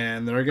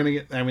 and they're going to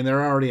get. I mean,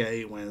 they're already at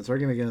 8 wins. They're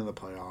going to get into the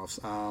playoffs.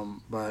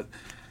 But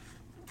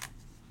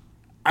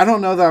I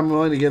don't know that I'm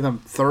willing to give them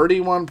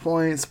 31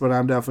 points, but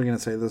I'm definitely going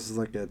to say this is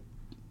like a.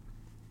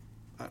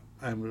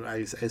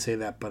 I say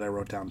that, but I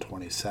wrote down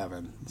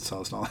 27,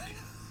 so it's not like.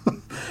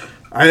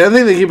 I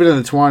think they keep it in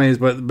the 20s,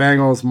 but the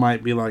Bengals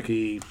might be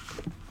lucky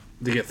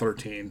to get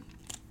 13.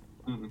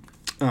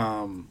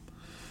 Mm-hmm.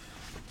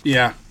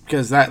 Yeah,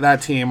 because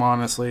that team,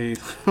 honestly,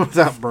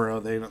 without Burrow,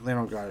 they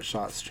don't got a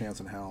chance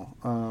in hell.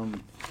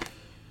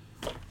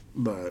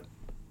 But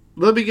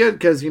it'll be good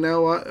because you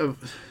know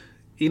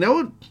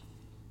what?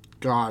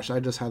 Gosh, I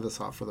just had this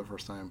thought for the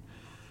first time.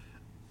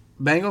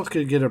 Bengals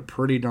could get a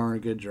pretty darn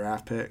good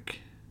draft pick.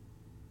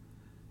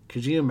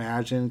 Could you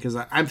imagine? Because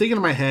I'm thinking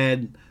in my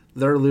head,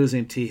 they're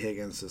losing T.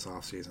 Higgins this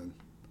offseason.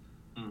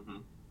 Mm-hmm.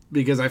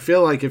 Because I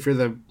feel like if you're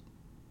the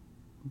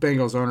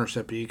Bengals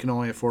ownership, you can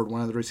only afford one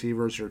of the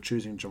receivers, you're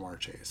choosing Jamar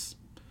Chase.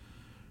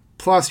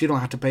 Plus, you don't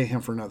have to pay him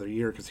for another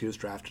year because he was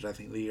drafted, I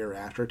think, the year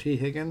after T.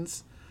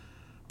 Higgins.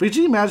 But could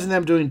you imagine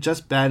them doing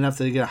just bad enough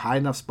that they get a high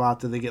enough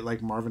spot that they get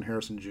like Marvin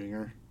Harrison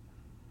Jr.?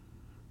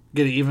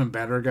 Get an even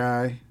better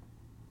guy?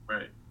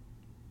 Right.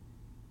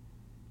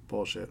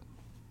 Bullshit.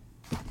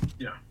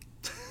 Yeah.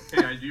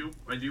 Hey, I do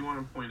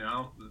want to point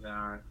out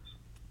that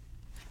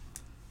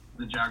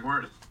the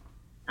Jaguars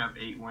have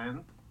 8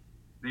 wins.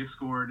 They've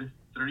scored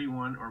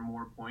 31 or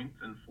more points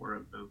in 4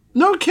 of those.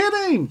 No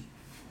kidding!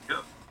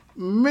 Yep.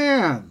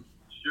 Man.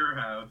 Sure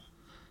have.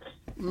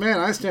 Man,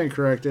 I stand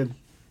corrected.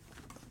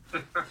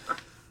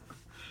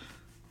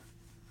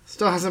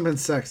 Still hasn't been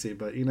sexy,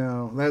 but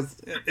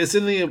it's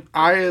in the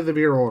eye of the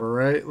beholder,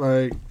 right?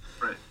 Like,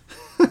 right.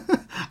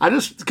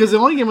 Because the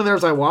only game of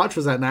theirs I watched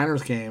was that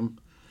Niners game.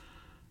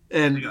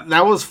 And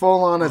that was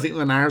full on. I think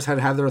the Niners had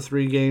their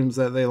 3 games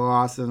that they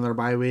lost in their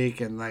bye week.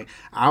 And, like,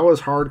 I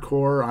was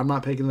hardcore. I'm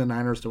not picking the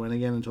Niners to win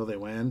again until they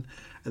win.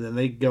 And then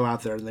they go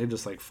out there and they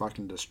just, like,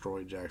 fucking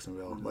destroyed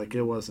Jacksonville. Mm-hmm. Like,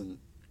 it wasn't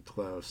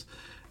close.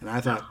 And I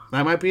thought,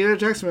 that might be it at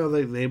Jacksonville.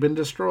 They've been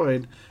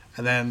destroyed.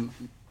 And then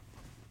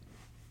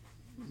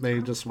they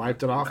just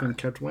wiped it off and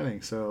kept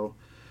winning. So,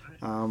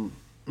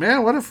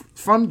 man, what a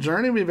fun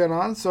journey we've been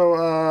on.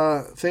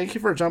 So, thank you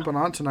for jumping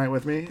on tonight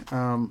with me.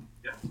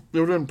 It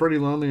would have been pretty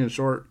lonely and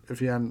short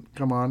if you hadn't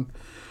come on.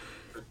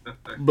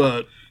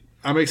 But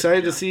I'm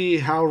excited to see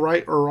how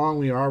right or wrong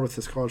we are with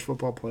this college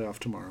football playoff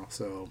tomorrow.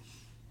 So,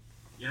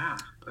 yeah,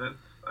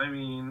 I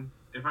mean,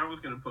 if I was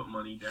going to put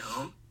money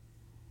down,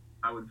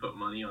 I would put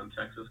money on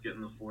Texas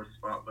getting the 4th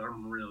spot, but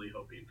I'm really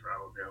hoping for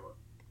Alabama.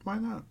 Why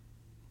not?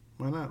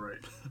 Why not? Right.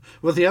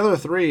 With the other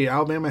 3,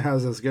 Alabama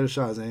has as good a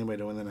shot as anybody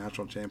to win the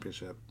national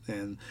championship.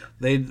 And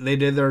they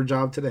did their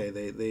job today.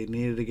 They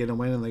needed to get a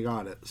win, and they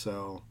got it.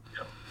 So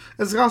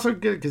it's also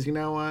good because you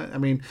know what? I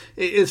mean,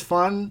 it's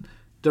fun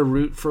to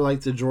root for,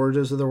 like, the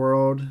Georgias of the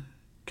world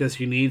because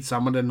you need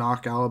someone to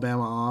knock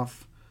Alabama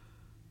off.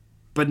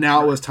 But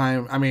now it was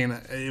time. I mean,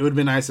 it would have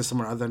been nice if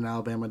someone other than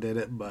Alabama did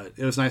it, but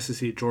it was nice to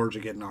see Georgia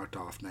get knocked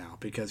off now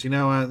because, you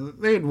know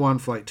what? They had won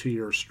for, like, 2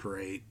 years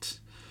straight.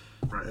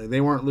 Right.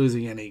 They weren't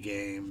losing any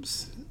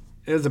games.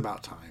 It was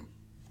about time.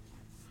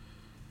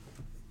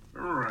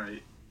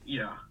 Right.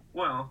 Yeah.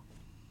 Well,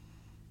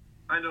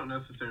 I don't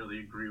necessarily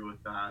agree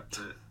with that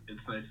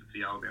it's nice to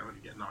see Alabama to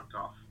get knocked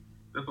off.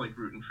 That's like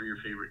rooting for your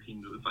favorite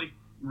team. It's like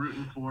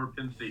rooting for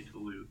Penn State to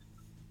lose.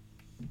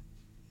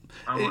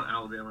 I want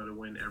Alabama to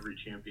win every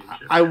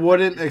championship. I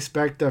wouldn't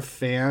expect a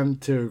fan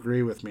to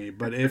agree with me,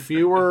 but if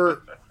you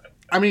were...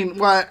 I mean,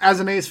 well, as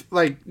an ace,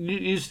 like,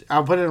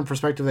 I'll put it in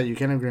perspective that you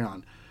can agree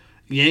on.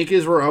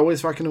 Yankees were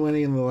always fucking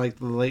winning in the late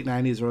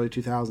 90s, early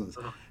 2000s.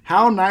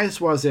 How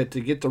nice was it to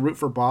get to root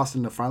for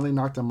Boston to finally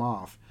knock them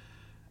off?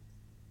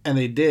 And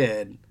they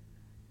did.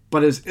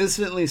 But it was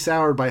instantly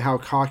soured by how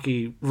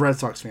cocky Red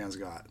Sox fans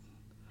got.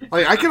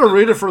 Like, I could have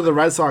rooted for the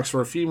Red Sox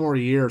for a few more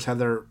years had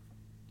their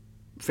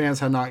fans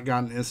had not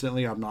gotten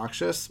instantly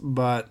obnoxious.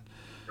 But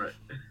right.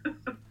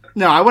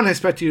 No, I wouldn't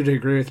expect you to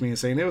agree with me in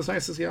saying it was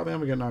nice to see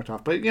Alabama get knocked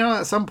off. But,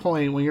 at some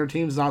point, when your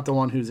team's not the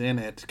one who's in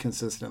it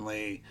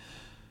consistently,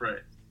 right,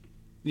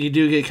 you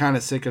do get kind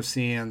of sick of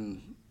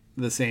seeing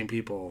the same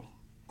people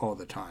all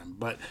the time.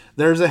 But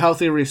there's a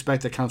healthy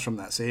respect that comes from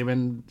that.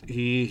 Saban,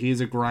 he's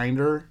a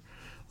grinder.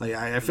 Like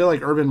I feel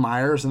like Urban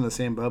Meyer's in the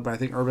same boat, but I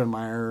think Urban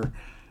Meyer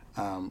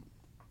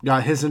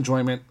got his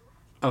enjoyment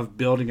of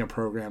building a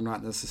program,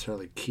 not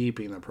necessarily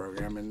keeping the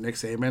program. And Nick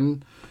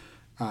Saban,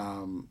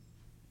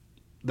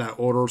 that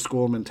older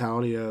school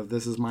mentality of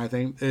this is my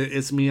thing.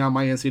 It's me on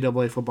my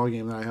NCAA football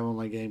game that I have on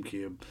my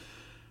GameCube.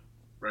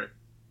 Right.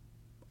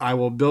 I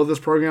will build this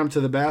program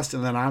to the best,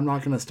 and then I'm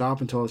not going to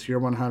stop until it's year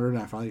 100 and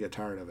I finally get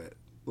tired of it.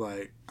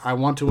 Like, I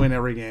want to win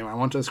every game. I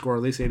want to score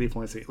at least 80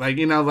 points. Like,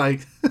 I feel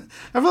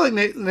like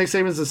Nick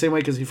Saban's the same way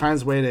because he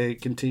finds a way to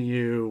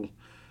continue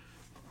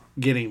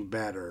getting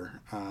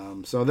better.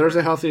 So there's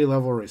a healthy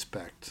level of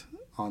respect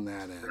on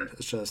that end. Right.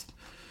 It's just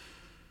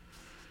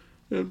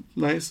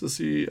nice to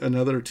see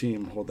another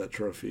team hold that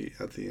trophy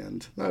at the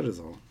end. That is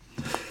all.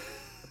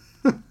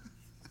 And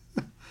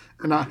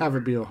not have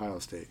it be Ohio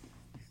State.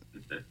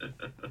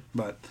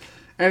 But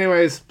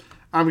anyways,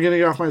 I'm going to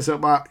get off my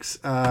soapbox.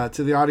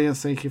 To the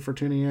audience, thank you for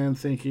tuning in.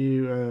 Thank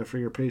you for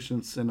your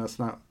patience and us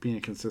not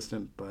being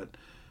consistent. But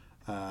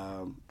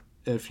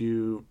if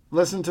you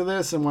listen to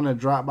this and want to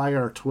drop by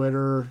our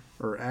Twitter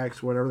or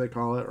X, whatever they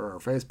call it, or our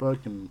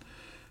Facebook, and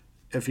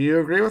if you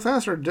agree with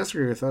us or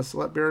disagree with us,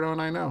 let Beardo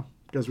and I know,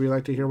 because we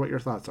like to hear what your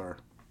thoughts are.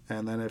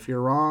 And then if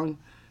you're wrong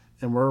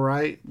and we're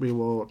right, we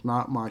will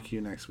not mock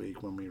you next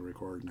week when we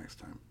record next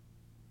time.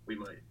 We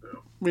might,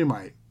 though. We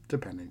might,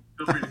 depending.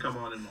 Feel free to come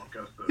on and mock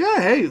us, though.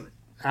 Yeah, hey,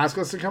 ask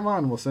us to come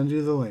on. We'll send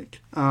you the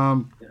link.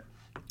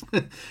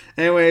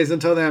 Anyways,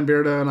 until then,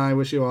 Beardo and I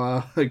wish you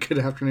all a good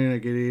afternoon, a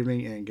good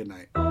evening, and good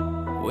night.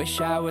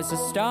 Wish I was a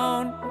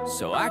stone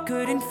so I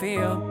couldn't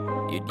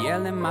feel. You'd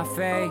yell in my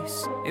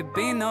face, it'd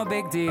be no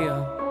big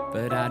deal.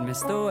 But I'd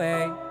miss the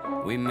way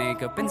we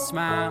make up and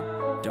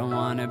smile. Don't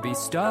wanna be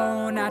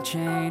stone, I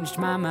changed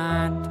my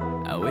mind.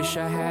 I wish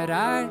I had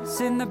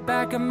eyes in the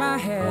back of my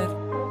head.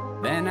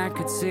 Then I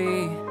could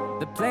see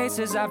the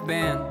places I've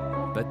been.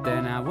 But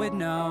then I would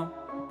know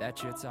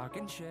that you're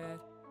talking shit.